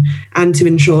protection and to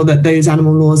ensure that those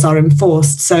animal laws are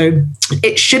enforced. So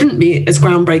it shouldn't be as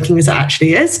groundbreaking as it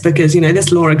actually is, because,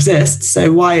 this law exists.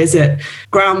 So why is it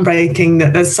groundbreaking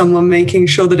that there's someone making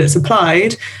sure that it's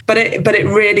applied? But it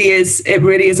really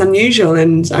is unusual.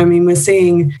 And I mean, we're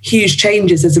seeing huge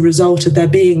changes as a result of there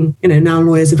being, now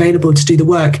lawyers available to do the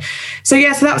work. So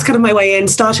that was kind of my way in.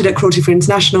 Started at Cruelty Free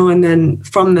International, and then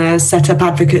from there set up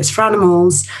Advocates for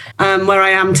Animals, where I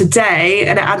am today.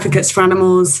 And at Advocates for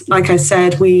Animals, like I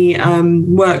said, we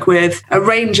work with a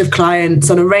range of clients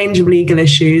on a range of legal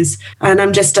issues. And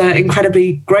I'm just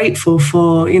incredibly grateful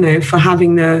for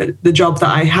having the job that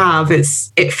I have.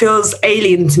 It feels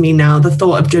alien to me now, the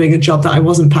thought of doing a job that I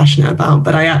wasn't passionate about,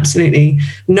 but I absolutely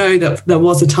know that there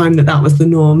was a time that was the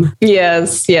norm.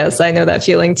 Yes, I know that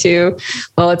feeling too.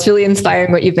 Well, it's really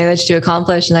inspiring what you've managed to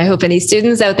accomplish. And I hope any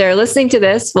students out there listening to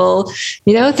this will,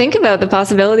 think about the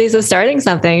possibilities of starting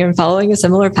something and following a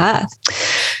similar path.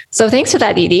 So thanks for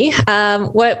that, Edie.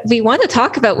 What we want to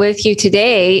talk about with you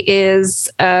today is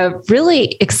a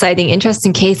really exciting,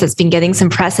 interesting case that's been getting some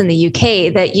press in the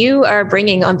UK that you are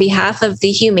bringing on behalf of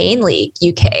the Humane League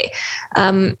UK.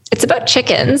 It's about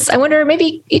chickens. I wonder,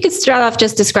 maybe you could start off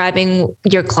just describing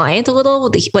your client a little,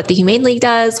 what the Humane League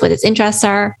does, what its interests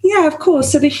are. Yeah, of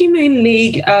course. So the Humane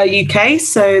League UK,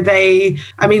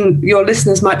 your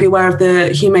listeners might be aware of the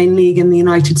Humane League in the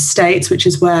United States, which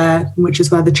is where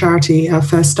the charity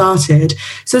first started.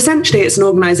 So essentially, it's an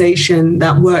organization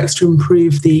that works to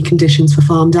improve the conditions for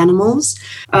farmed animals.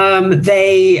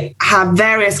 They have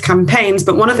various campaigns,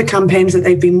 but one of the campaigns that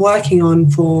they've been working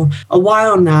on for a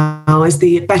while now is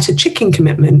the Better Chicken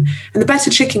Commitment. And the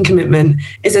Better Chicken Commitment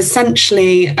is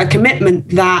essentially a commitment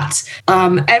that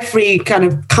every kind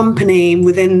of company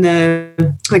within the,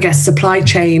 supply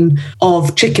chain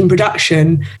of chicken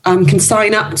production can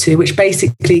sign up to, which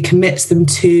basically commits them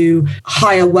to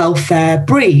higher welfare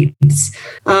breeds.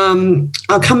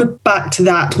 I'll come back to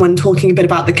that when talking a bit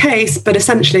about the case, but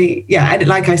essentially,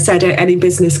 like I said, any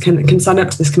business can sign up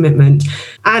to this commitment.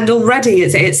 And already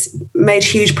it's made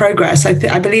huge progress.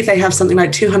 I believe they have something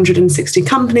like 260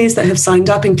 companies that have signed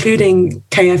up, including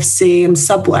KFC and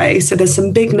Subway. So there's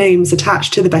some big names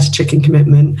attached to the Better Chicken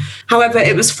commitment. However,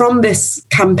 it was from this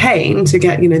campaign to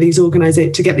get,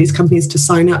 these companies to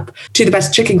sign up to the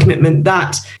Better Chicken commitment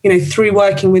that, through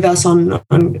working with us on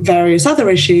various other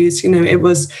issues, it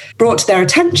was brought to their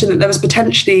attention that there was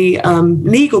potentially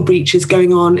legal breaches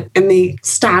going on in the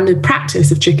standard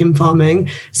practice of chicken farming.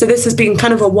 So this has been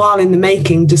kind of a while in the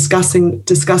making, discussing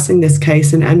this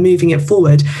case and moving it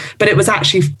forward. But it was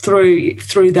actually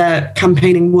through their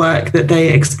campaigning work that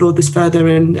they explored this further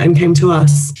and came to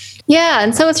us. Yeah.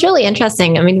 And so it's really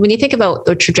interesting. I mean, when you think about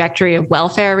the trajectory of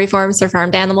welfare reforms for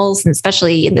farmed animals, and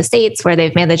especially in the States where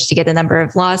they've managed to get a number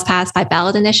of laws passed by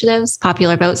ballot initiatives,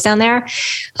 popular votes down there,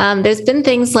 there's been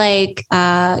things like,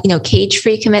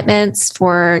 cage-free commitments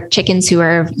for chickens who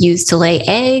are used to lay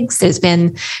eggs. There's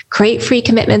been crate-free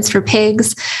commitments for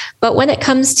pigs. But when it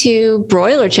comes to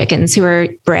broiler chickens who are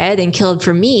bred and killed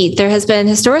for meat, there has been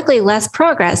historically less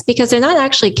progress because they're not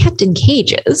actually kept in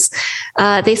cages.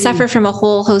 They suffer from a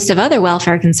whole host of other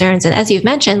welfare concerns. And as you've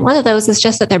mentioned, one of those is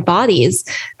just that their bodies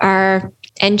are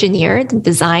engineered and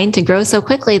designed to grow so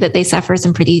quickly that they suffer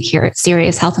some pretty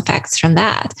serious health effects from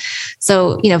that.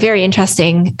 So, very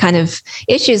interesting kind of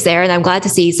issues there. And I'm glad to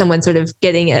see someone sort of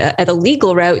getting at a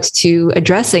legal route to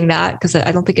addressing that, because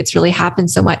I don't think it's really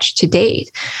happened so much to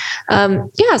date. So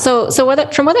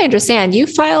from what I understand, you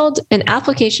filed an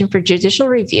application for judicial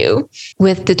review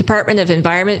with the Department of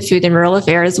Environment, Food and Rural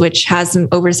Affairs, which has some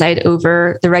oversight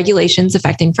over the regulations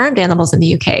affecting farmed animals in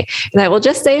the UK. And I will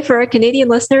just say for our Canadian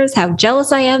listeners how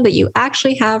jealous I am that you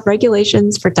actually have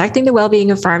regulations protecting the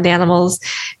well-being of farmed animals,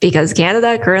 because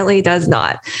Canada currently does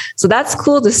not. So that's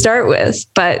cool to start with.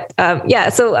 But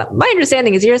so my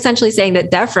understanding is you're essentially saying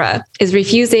that DEFRA is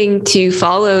refusing to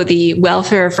follow the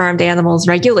welfare of farmed animals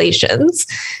regulations,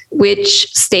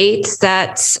 which states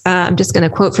that, I'm just going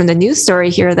to quote from the news story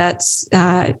here that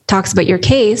talks about your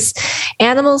case,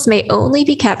 animals may only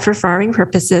be kept for farming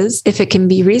purposes if it can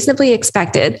be reasonably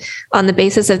expected on the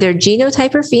basis of their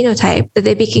genotype or phenotype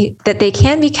that they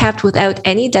can be kept without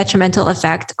any detrimental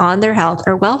effect on their health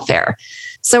or welfare.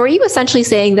 So are you essentially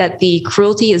saying that the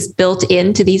cruelty is built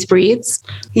into these breeds?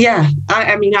 Yeah,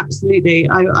 I mean, absolutely.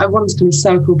 I want to kind of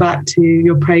circle back to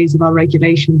your praise of our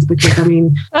regulations, because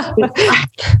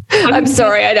I'm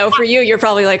sorry. I know for you, you're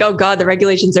probably like, oh God, the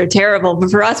regulations are terrible. But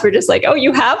for us, we're just like, oh,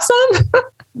 you have some?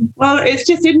 Well, it's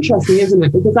just interesting, isn't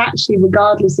it? Because actually,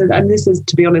 regardless of, and this is,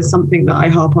 to be honest, something that I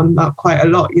harp on about quite a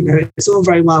lot, it's all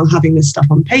very well having this stuff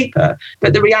on paper.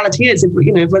 But the reality is, if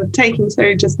we're taking,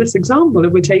 so just this example,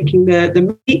 if we're taking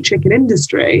the meat chicken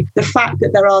industry, the fact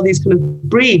that there are these kind of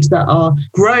breeds that are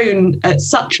grown at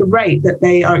such a rate that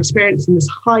they are experiencing this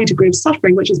high degree of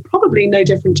suffering, which is probably no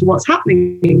different to what's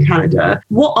happening in Canada,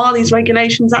 what are these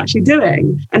regulations actually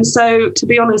doing? And so, to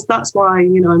be honest, that's why,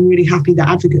 I'm really happy that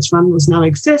Advocates for Animals now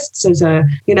exists as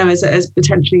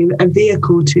potentially a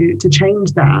vehicle to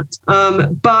change that.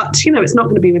 But it's not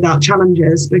going to be without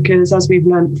challenges, because as we've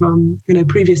learned from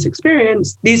previous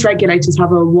experience, these regulators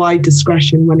have a wide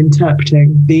discretion when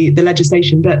interpreting the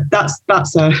legislation. But that's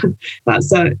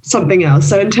something else.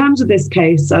 So in terms of this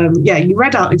case, you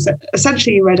read out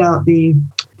the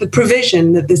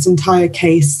provision that this entire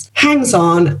case hangs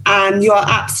on, and you are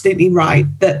absolutely right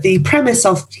that the premise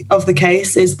of the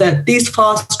case is that these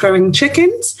fast-growing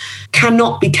chickens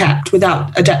cannot be kept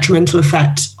without a detrimental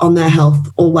effect on their health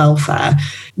or welfare.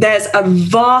 There's a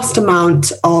vast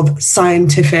amount of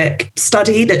scientific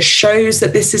study that shows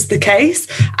that this is the case,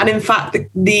 and in fact,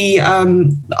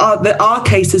 our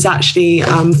case is actually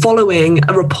following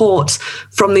a report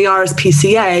from the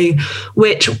RSPCA,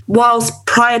 which, whilst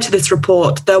prior to this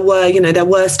report, there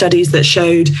were studies that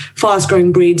showed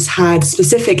fast-growing breeds had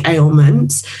specific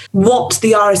ailments. What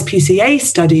the RSPCA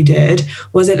study did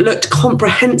was it looked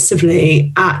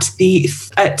comprehensively at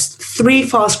three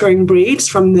fast-growing breeds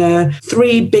from the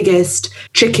three biggest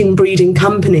chicken breeding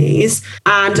companies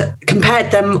and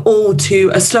compared them all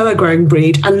to a slower-growing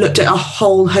breed and looked at a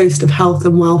whole host of health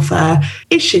and welfare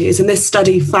issues. And this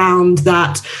study found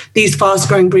that these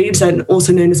fast-growing breeds, and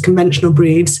also known as conventional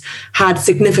breeds, had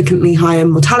significantly higher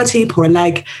mortality, poorer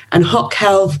leg and hock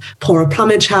health, poorer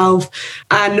plumage health,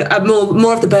 and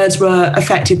more of the birds were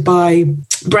affected by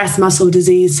breast muscle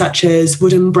disease such as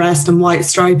wooden breast and white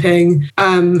striping,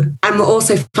 and were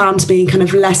also found to be kind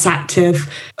of less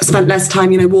active, spent less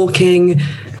time walking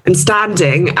and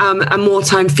standing, and more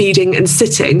time feeding and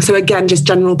sitting. So again, just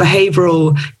general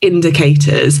behavioural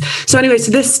indicators. So anyway,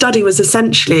 so this study was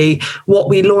essentially what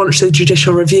we launched the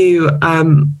judicial review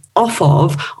off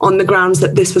of on the grounds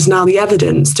that this was now the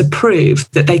evidence to prove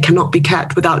that they cannot be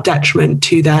kept without detriment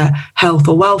to their health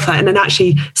or welfare. And then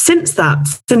actually since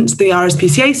the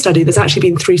RSPCA study, there's actually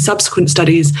been 3 subsequent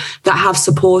studies that have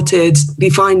supported the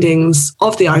findings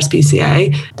of the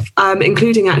RSPCA,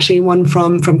 including actually one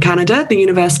from Canada, the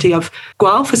University of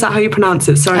Guelph. Is that how you pronounce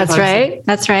it? Sorry.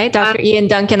 That's right. Dr. Ian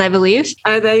Duncan, I believe.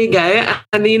 There you go.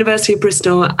 And the University of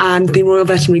Bristol and the Royal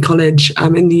Veterinary College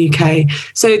in the UK.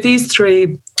 So these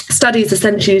 3 studies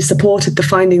essentially supported the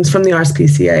findings from the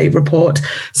RSPCA report.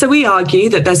 So we argue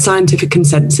that there's scientific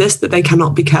consensus that they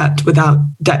cannot be kept without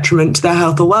detriment to their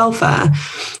health or welfare.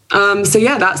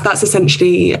 That's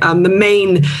essentially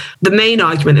the main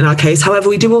argument in our case. However,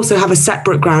 we do also have a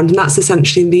separate ground, and that's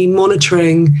essentially the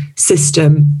monitoring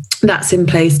system that's in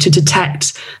place to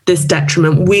detect this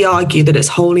detriment. We argue that it's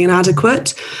wholly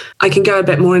inadequate. I can go a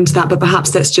bit more into that, but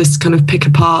perhaps let's just kind of pick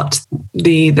apart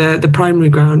the primary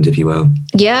ground, if you will.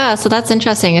 Yeah, so that's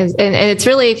interesting. And it's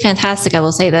really fantastic, I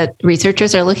will say, that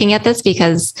researchers are looking at this,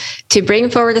 because to bring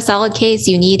forward a solid case,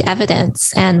 you need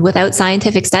evidence. And without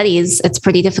scientific studies, it's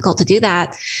pretty difficult to do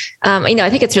that. I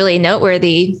think it's really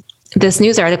noteworthy, this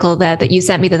news article that you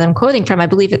sent me that I'm quoting from. I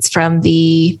believe it's from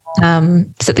is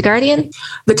it The Guardian?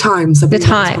 The Times. The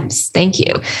Times. Thank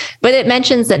you. But it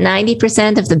mentions that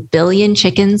 90% of the billion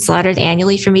chickens slaughtered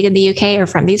annually for meat in the UK are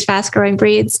from these fast growing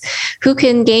breeds who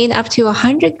can gain up to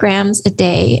 100 grams a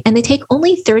day. And they take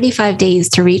only 35 days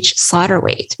to reach slaughter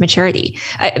weight, maturity.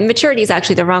 Maturity is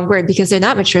actually the wrong word, because they're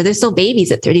not mature. They're still babies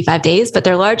at 35 days, but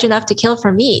they're large enough to kill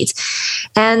for meat.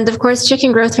 And of course,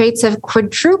 chicken growth rates have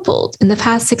quadrupled in the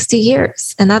past 60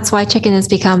 years. And that's why chicken has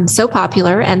become so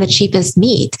popular and the cheapest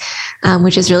meat,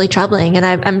 which is really troubling. And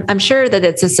I'm sure that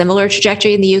it's a similar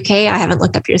trajectory in the UK. I haven't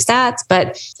looked up your stats,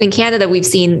 but in Canada, we've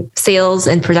seen sales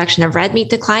and production of red meat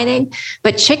declining,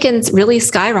 but chickens really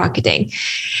skyrocketing.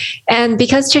 And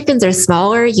because chickens are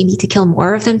smaller, you need to kill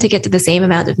more of them to get to the same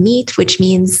amount of meat, which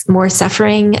means more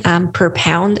suffering per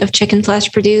pound of chicken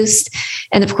flesh produced.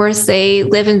 And of course, they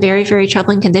live in very, very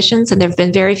troubling conditions, and there have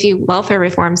been very few welfare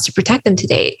reforms to protect them to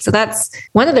date. So that's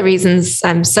one of the reasons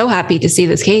I'm so happy to see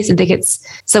this case and think it's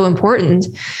so important.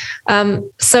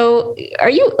 So are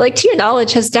you, to your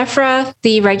knowledge, has DEFRA,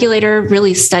 the regulator,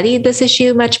 really studied this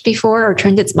issue much before or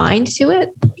turned its mind to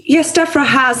it? Yes, DEFRA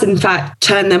has, in fact,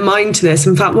 turned their mind to this.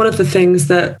 In fact, one of the things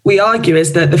that we argue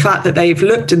is that the fact that they've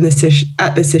looked at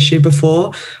this issue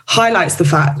before highlights the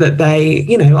fact that they,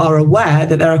 are aware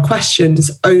that there are questions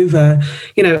over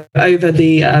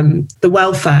the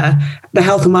welfare, the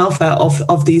health and welfare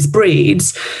of these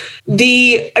breeds.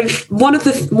 One of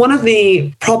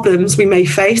the problems we may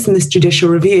face in this judicial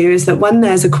review is that when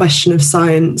there's a question of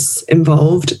science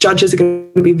involved, judges are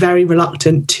going to be very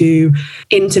reluctant to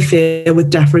interfere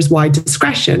with DEFRA's wide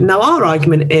discretion. Now, our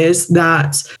argument is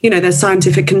that, there's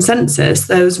scientific consensus.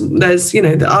 There's the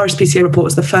RSPCA report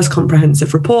was the first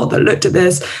comprehensive report that looked at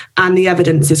this, and the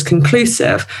evidence is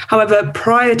conclusive. However,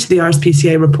 prior to the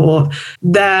RSPCA report,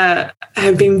 there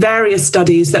have been various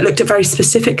studies that looked at very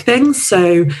specific things.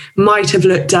 So might have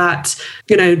looked at,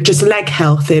 just leg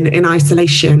health in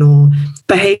isolation, or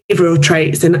behavioral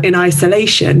traits in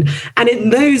isolation. And in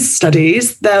those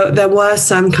studies, there were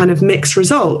some kind of mixed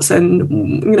results.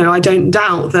 And, I don't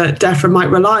doubt that DEFRA might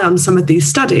rely on some of these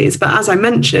studies. But as I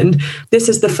mentioned, this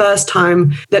is the first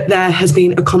time that there has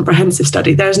been a comprehensive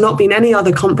study. There has not been any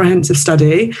other comprehensive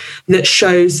study that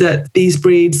shows that these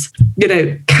breeds,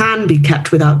 can be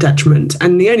kept without detriment.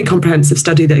 And the only comprehensive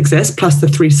study that exists, plus the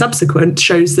 3 subsequent,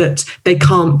 shows that they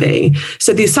can't be.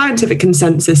 So the scientific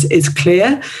consensus is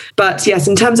clear. But yes,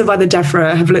 in terms of whether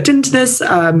DEFRA have looked into this,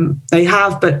 they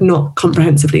have, but not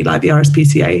comprehensively like the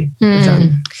RSPCA have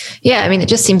done. Yeah, it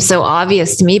just seems so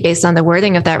obvious to me based on the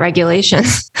wording of that regulation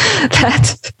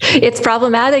that it's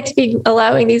problematic to be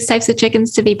allowing these types of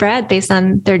chickens to be bred based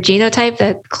on their genotype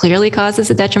that clearly causes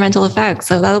a detrimental effect.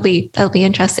 So that'll be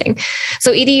interesting.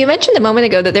 So Edie, you mentioned a moment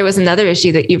ago that there was another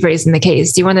issue that you've raised in the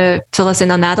case. Do you want to fill us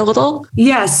in on that a little?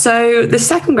 Yes. So the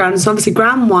second ground is obviously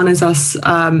ground one is us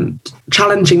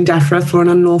challenging DEFRA for an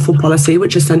unlawful policy,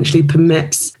 which essentially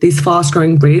permits these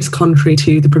fast-growing breeds contrary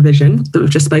to the provision that we've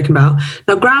just spoken about.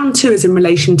 Now, ground two is in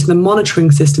relation to the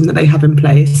monitoring system that they have in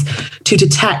place to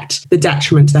detect the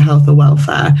detriment to their health or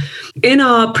welfare. In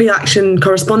our pre-action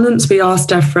correspondence, we asked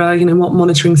DEFRA, what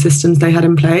monitoring systems they had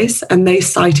in place, and they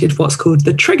cited what's called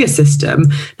the trigger system.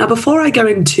 Now, before I go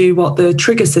into what the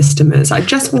trigger system is, I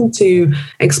just want to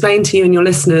explain to you and your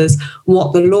listeners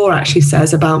what the law actually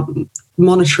says about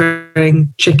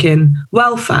monitoring chicken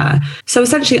welfare. So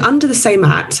essentially under the same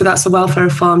act, so that's the Welfare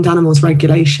of Farmed Animals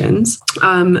regulations,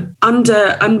 under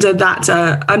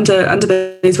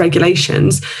those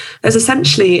regulations, there's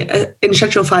essentially in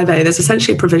Schedule 5A, there's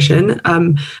essentially a provision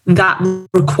that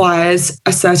requires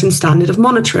a certain standard of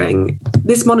monitoring.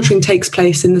 This monitoring takes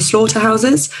place in the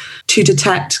slaughterhouses to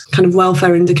detect kind of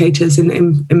welfare indicators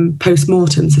in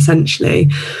post-mortems, essentially.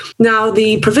 Now,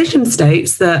 the provision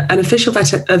states that an official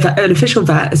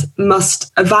vet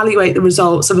must evaluate the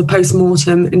results of a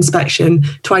post-mortem inspection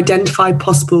to identify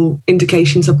possible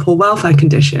indications of poor welfare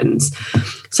conditions.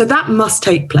 So that must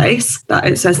take place, that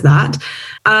it says that.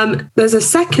 There's a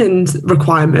second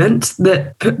requirement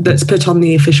that's put on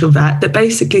the official vet that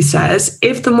basically says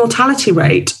if the mortality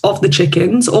rate of the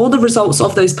chickens or the results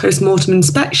of those post-mortem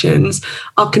inspections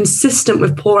are consistent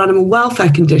with poor animal welfare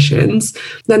conditions,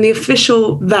 then the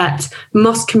official vet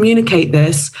must communicate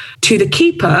this to the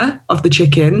keeper of the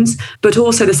chickens, but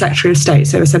also the Secretary of State,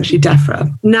 so essentially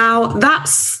DEFRA. Now, that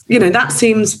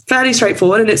seems fairly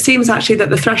straightforward, and it seems actually that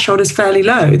the threshold is fairly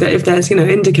low, that if there's,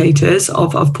 indicators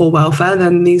of poor welfare,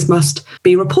 then these must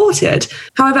be reported.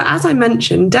 However, as I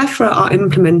mentioned, DEFRA are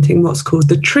implementing what's called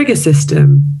the trigger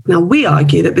system. Now, we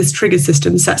argue that this trigger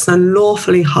system sets an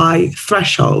unlawfully high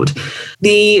threshold.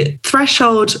 The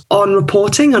threshold on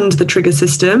reporting under the trigger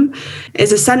system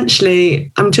is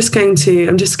essentially, I'm just going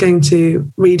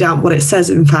to read out what it says,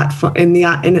 in fact, in the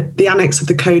annex of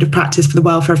the Code of Practice for the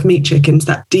Welfare of Meat Chickens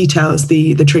that details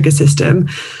the trigger system.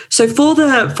 So for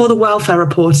the welfare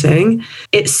reporting,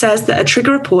 it says that a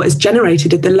trigger report is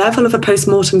generated if the level of a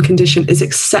post-mortem condition is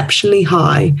exceptionally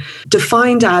high,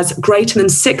 defined as greater than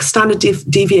 6 standard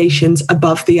deviations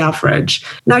above the average.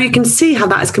 Now, you can see how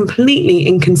that is completely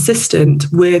inconsistent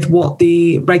with what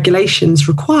the regulations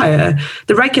require.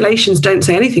 The regulations don't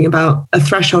say anything about a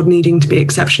threshold needing to be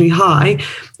exceptionally high.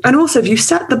 And also, if you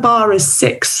set the bar as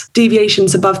 6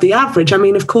 deviations above the average, I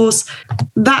mean, of course,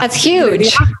 that's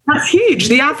huge. That's huge.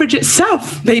 The average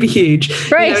itself may be huge.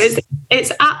 Right.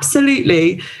 It's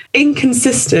absolutely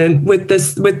inconsistent with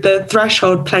the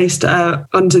threshold placed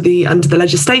under the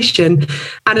legislation.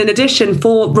 And in addition,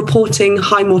 for reporting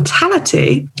high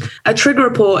mortality, a trigger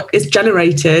report is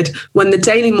generated when the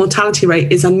daily mortality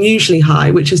rate is unusually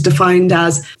high, which is defined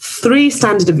as 3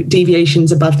 standard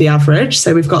deviations above the average.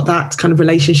 So we've got that kind of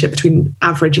relationship between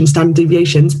average and standard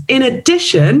deviations. In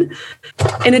addition,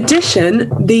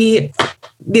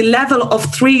 the level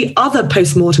of 3 other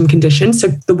post-mortem conditions, so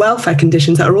the welfare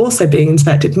conditions that are also being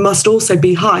inspected, must also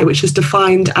be high, which is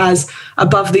defined as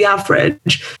above the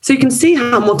average. So you can see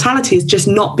how mortality is just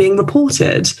not being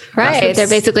reported. Right. They're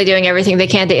basically doing everything they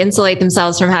can to insulate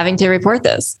themselves from having to report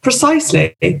this.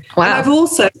 Precisely. Wow. And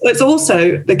it's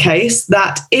also the case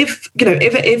that if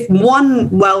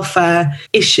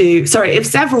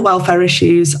several welfare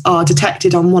issues are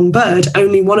detected on one bird,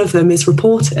 only one of them is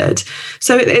reported.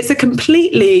 So it's a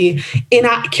completely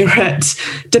inaccurate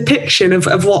depiction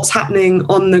of what's happening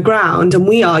on the ground, and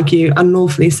we argue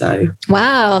unlawfully so.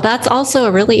 Wow, that's also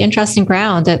a really interesting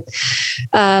ground.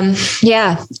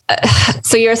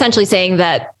 So you're essentially saying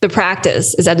that the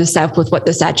practice is out of step with what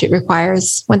the statute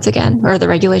requires, once again, or the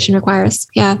regulation requires.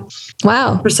 Yeah.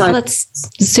 Wow. Well, that's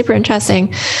super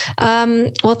interesting.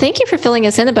 Well, thank you for filling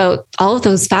us in about all of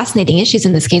those fascinating issues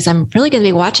in this case. I'm really going to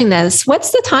be watching this.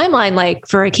 What's the timeline like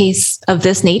for a case of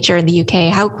this nature in the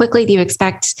UK? How quickly do you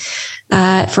expect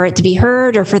for it to be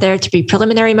heard, or for there to be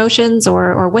preliminary motions,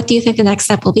 or what do you think the next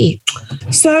step will be?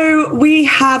 So we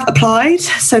have applied.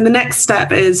 So the next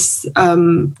step is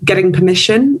getting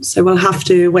permission. So we'll have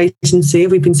to wait and see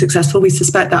if we've been successful. We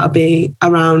suspect that'll be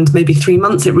around maybe 3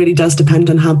 months. It really does depend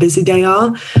on how busy they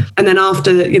are. And then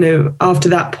after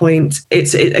that point,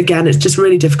 it's just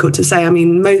really difficult to say. I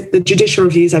mean, the judicial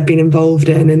reviews I've been involved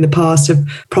in the past have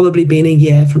probably been a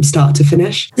year from start to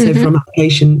finish. So from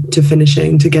application to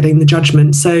finishing to getting the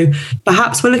judgment. So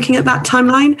perhaps we're looking at that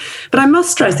timeline. But I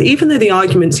must stress that even though the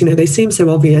arguments, they seem so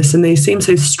obvious and they seem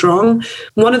so strong,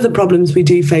 one of the problems we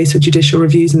do face with judicial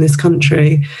reviews in this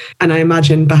country, and I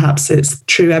imagine perhaps it's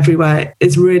true everywhere,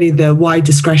 is really the wide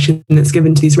discretion that's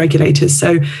given to these regulators.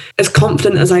 So as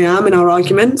confident as I am in our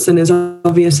arguments and as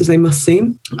obvious as they must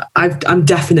seem, I'm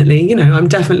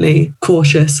definitely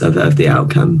cautious of the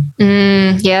outcome.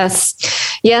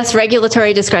 Yes,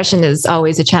 regulatory discretion is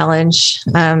always a challenge.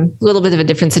 A little bit of a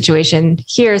different situation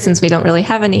here since we don't really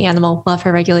have any animal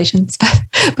welfare regulations.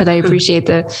 but I appreciate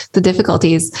the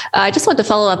difficulties. I just want to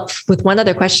follow up with one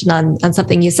other question on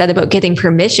something you said about getting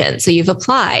permission. So you've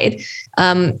applied.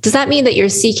 Does that mean that you're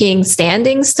seeking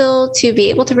standing still to be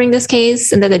able to bring this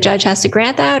case and that the judge has to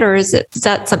grant that, or is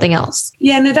that something else?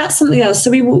 Yeah, no, that's something else.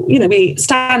 So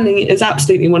standing is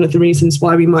absolutely one of the reasons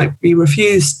why we might be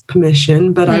refused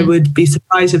permission, but I would be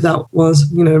surprised if that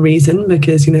was, a reason,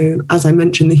 because, as I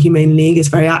mentioned, the Humane League is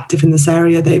very active in this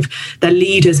area. Their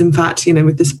leaders, in fact,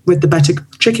 with the Better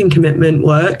Chicken Commitment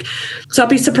work. So I'd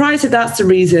be surprised if that's the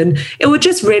reason. It would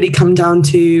just really come down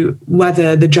to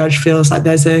whether the judge feels like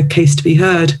there's a case to be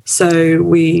heard. So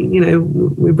we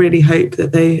really hope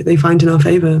that they find in our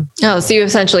favor. Oh, so you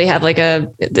essentially have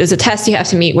there's a test you have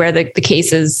to meet where the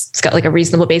case it's got like a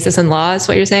reasonable basis in law, is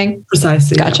what you're saying?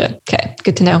 Precisely. Gotcha. Yeah. Okay.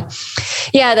 Good to know.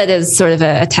 Yeah, that is sort of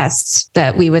a test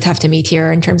that we would have to meet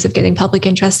here in terms of getting public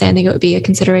interest standing. It would be a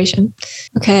consideration.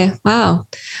 Okay. Wow.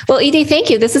 Well, Edie, thank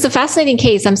you. This is a fascinating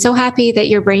case. I'm so happy that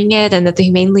you're bringing it and that the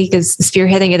Humane League is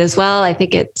spearheading it as well. I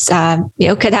think it's,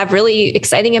 could have really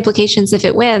exciting implications if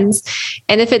it wins.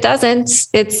 And if it doesn't,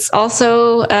 it's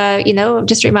also,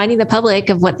 just reminding the public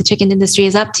of what the chicken industry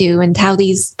is up to and how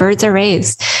these birds are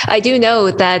raised. I do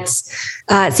know that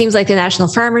it seems like the National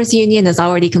Farmers Union is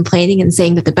already complaining and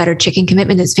saying that the Better Chicken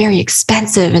Commitment is very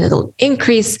expensive and it'll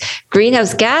increase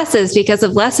greenhouse gases because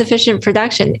of less efficient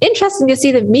production. Interesting to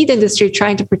see the meat industry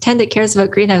trying to pretend it cares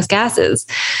about greenhouse gases.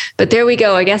 But there we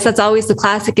go. I guess that's always the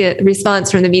classic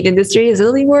response from the meat industry, is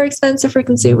it'll be more expensive for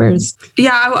consumers.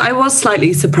 Yeah, I was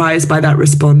slightly surprised by that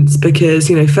response because,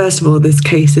 first of all, this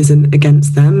case isn't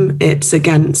against them. It's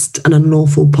against an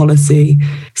unlawful policy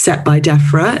set by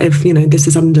DEFRA. If, this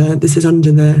is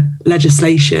under the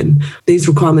legislation, these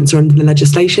requirements are under the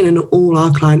legislation, and all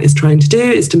our client is trying to do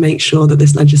is to make sure that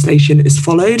this legislation is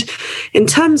followed. In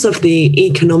terms of the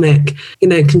economic,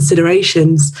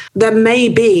 considerations, there may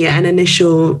be an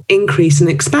initial increase in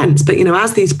expense, but,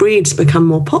 as these breeds become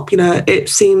more popular, it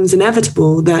seems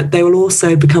inevitable that they will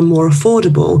also become more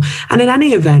affordable. And in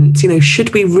any event,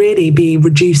 should we really be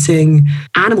reducing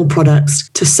animal products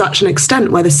to such an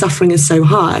extent where the suffering is so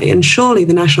high? And surely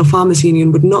the National Farmers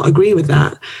Union would not agree with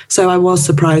that. So I was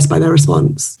surprised by their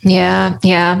response. Yeah.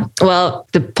 Well,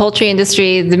 the poultry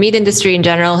industry, the meat industry in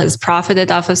general, has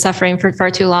profited off of suffering for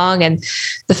far too long. And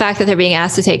the fact that they're being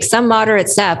asked to take some moderate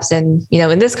steps, and,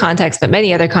 in this context, but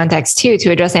many other contexts too,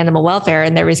 to address animal welfare,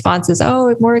 and their response is,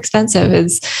 more expensive,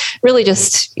 is really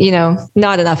just,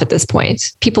 not enough at this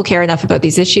point. People care enough about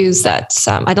these issues that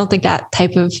I don't think that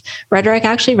type of rhetoric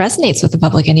actually resonates with the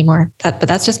public anymore. But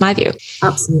that's just my view.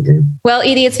 Absolutely. Well,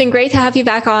 Edie, it's been great to have you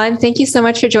back on. Thank you so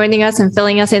much for joining us and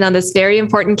filling us in on this very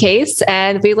important case.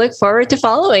 And we look forward to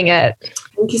following it.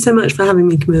 Thank you so much for having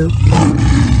me, Camille.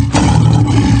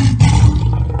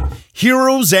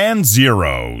 Heroes and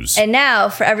Zeros. And now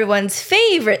for everyone's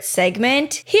favorite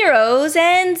segment, Heroes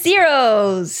and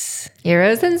Zeros.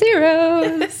 Heroes and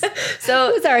Zeros.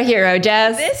 So who's our hero,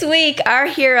 Jess? This week, our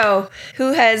hero,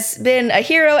 who has been a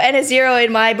hero and a zero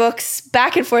in my books,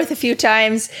 back and forth a few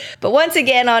times, but once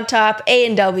again on top,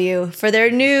 A&W, for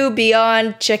their new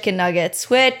Beyond Chicken Nuggets,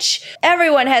 which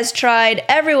everyone has tried,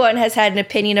 everyone has had an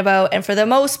opinion about, and for the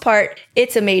most part,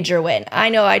 it's a major win. I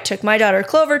know I took my daughter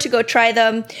Clover to go try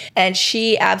them, and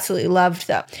she absolutely loved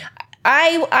them.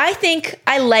 I think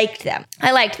I liked them.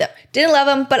 Didn't love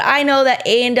them, but I know that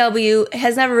A&W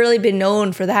has never really been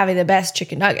known for having the best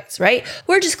chicken nuggets, right?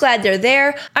 We're just glad they're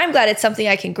there. I'm glad it's something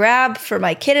I can grab for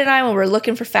my kid and I when we're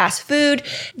looking for fast food.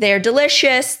 They're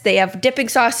delicious. They have dipping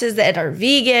sauces that are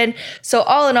vegan. So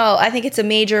all in all, I think it's a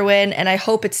major win, and I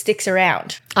hope it sticks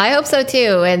around. I hope so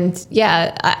too. And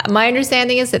yeah, my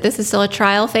understanding is that this is still a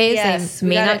trial phase. Yes, and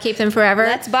may not keep them forever.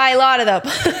 Let's buy a lot of them.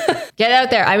 Get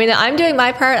out there. I mean, I'm doing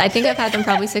my part. I think I've had them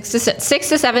probably 6 to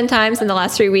 7 times in the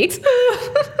last 3 weeks.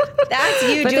 That's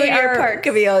you doing your part,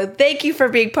 Camille. Thank you for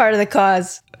being part of the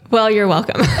cause. Well, you're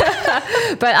welcome.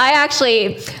 But I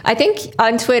think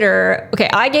on Twitter,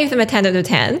 I gave them a 10 out of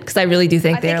 10 because I really do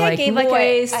think they're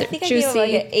moist, juicy. I gave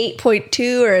like an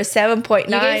 8.2 or a 7.9.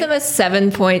 You gave them a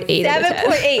 7.8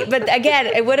 7.8, but again,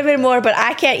 it would have been more, but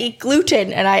I can't eat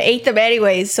gluten and I ate them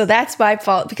anyways, so that's my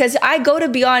fault because I go to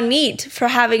Beyond Meat for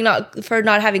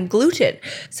not having gluten.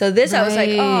 So this, right. I was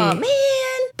like, oh man.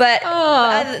 But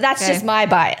that's just my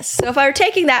bias. So if I were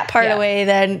taking that part away,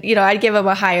 then, I'd give them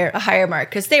a higher mark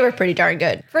because they were pretty darn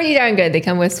good. Pretty darn good. They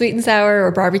come with sweet and sour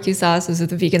or barbecue sauce. Those are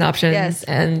the vegan options. Yes.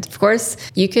 And of course,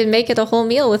 you can make it a whole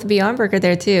meal with a Beyond Burger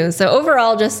there too. So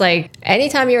overall, just like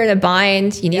anytime you're in a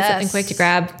bind, you need something quick to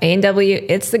grab, A&W,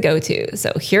 it's the go-to.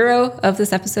 So hero of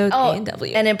this episode,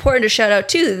 A&W. And important to shout out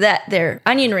too that their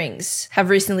onion rings have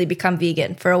recently become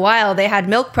vegan. For a while, they had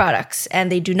milk products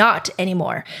and they do not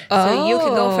anymore. So you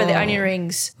can go for the onion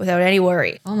rings without any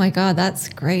worry. Oh my God, that's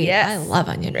great. Yes. I love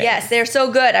onion rings. Yes, they're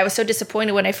so good. I was so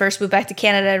disappointed when I first moved back to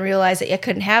Canada and realized that I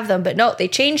couldn't have them. But no, they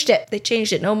changed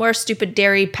it. No more stupid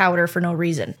dairy powder for no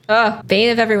reason. Oh, bane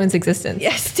of everyone's existence.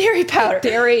 Yes, dairy powder.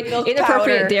 Inappropriate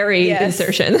powder. dairy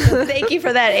insertion. Thank you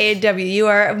for that, A&W. You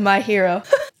are my hero.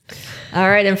 All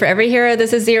right, and for every hero,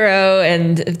 this is zero.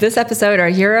 And this episode,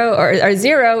 our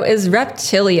zero is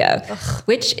Reptilia,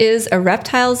 which is a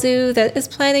reptile zoo that is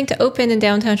planning to open in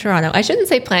downtown Toronto. I shouldn't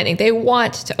say planning. They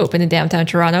want to open in downtown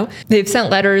Toronto. They've sent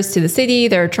letters to the city.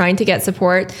 They're trying to get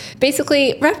support.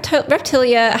 Basically,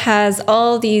 Reptilia has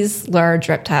all these large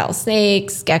reptiles,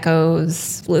 snakes,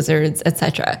 geckos, lizards,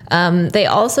 etc. They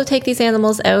also take these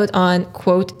animals out on,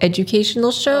 quote,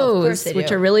 educational shows,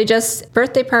 which are really just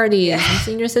birthday parties and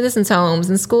senior citizens' homes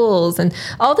and schools and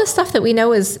all this stuff that we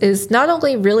know is not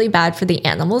only really bad for the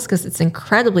animals because it's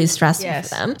incredibly stressful for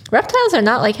them. Reptiles are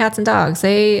not like cats and dogs.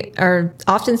 They are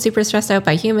often super stressed out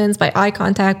by humans, by eye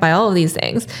contact, by all of these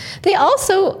things. They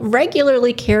also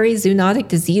regularly carry zoonotic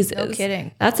diseases. No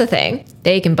kidding. That's a thing.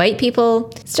 They can bite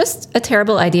people. It's just a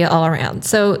terrible idea all around.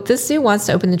 So this zoo wants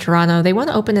to open in Toronto. They want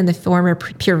to open in the former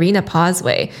Purina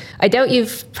Causeway. I doubt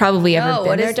you've probably ever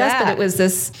been there, Jess, but it was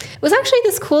actually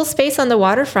this cool space on the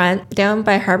waterfront down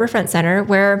by Harbourfront Center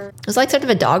where it was like sort of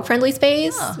a dog-friendly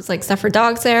space. It was like stuff for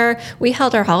dogs there. We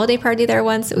held our holiday party there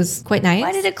once. It was quite nice.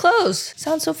 Why did it close?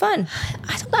 Sounds so fun.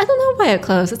 I don't know why it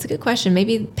closed. That's a good question.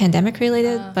 Maybe pandemic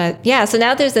related. But yeah, so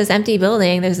now there's this empty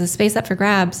building. There's a space up for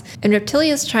grabs. And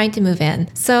Reptilia is trying to move in.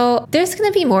 So there's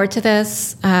going to be more to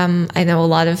this. I know a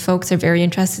lot of folks are very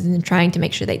interested in trying to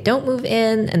make sure they don't move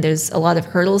in. And there's a lot of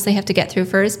hurdles they have to get through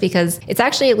first because it's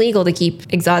actually illegal to keep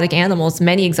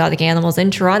many exotic animals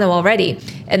in Toronto already.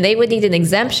 And they would need an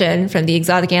exemption from the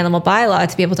exotic animal bylaw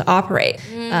to be able to operate.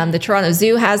 The Toronto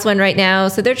Zoo has one right now.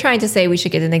 So they're trying to say we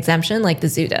should get an exemption like the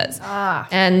zoo does.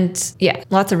 And yeah,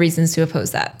 lots of reasons to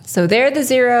oppose that. So they're the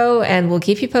zero, and we'll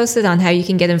keep you posted on how you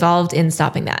can get involved in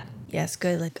stopping that. Yes,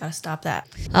 good. Gotta stop that.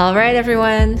 All right,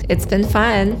 everyone. It's been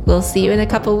fun. We'll see you in a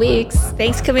couple weeks.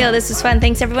 Thanks, Camille. This was fun.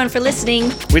 Thanks, everyone, for listening.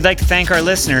 We'd like to thank our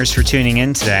listeners for tuning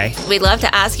in today. We'd love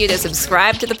to ask you to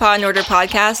subscribe to the Paw and Order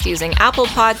podcast using Apple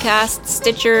Podcasts,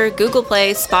 Stitcher, Google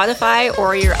Play, Spotify,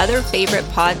 or your other favorite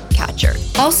podcatcher.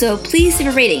 Also, please leave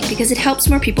a rating because it helps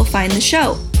more people find the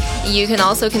show. You can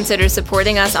also consider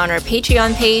supporting us on our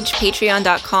Patreon page,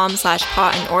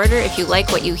 patreon.com/pawandorder, if you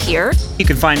like what you hear. You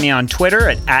can find me on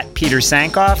Twitter at Peter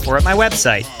Sankoff or at my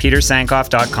website,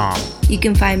 petersankoff.com. You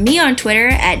can find me on Twitter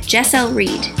at Jessel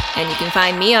Reed. And you can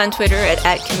find me on Twitter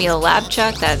at Camille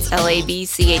Labchuk, that's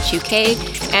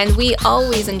LABCHUK. And we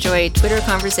always enjoy Twitter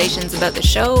conversations about the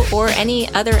show or any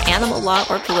other animal law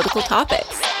or political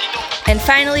topics. And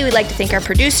finally, we'd like to thank our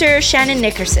producer, Shannon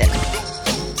Nickerson.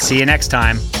 See you next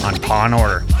time on Paw and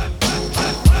Order.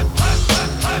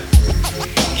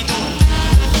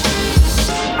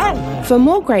 For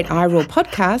more great iRaw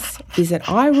podcasts, visit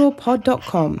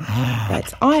irawpod.com.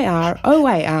 That's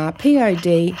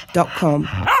IROARPOD.com.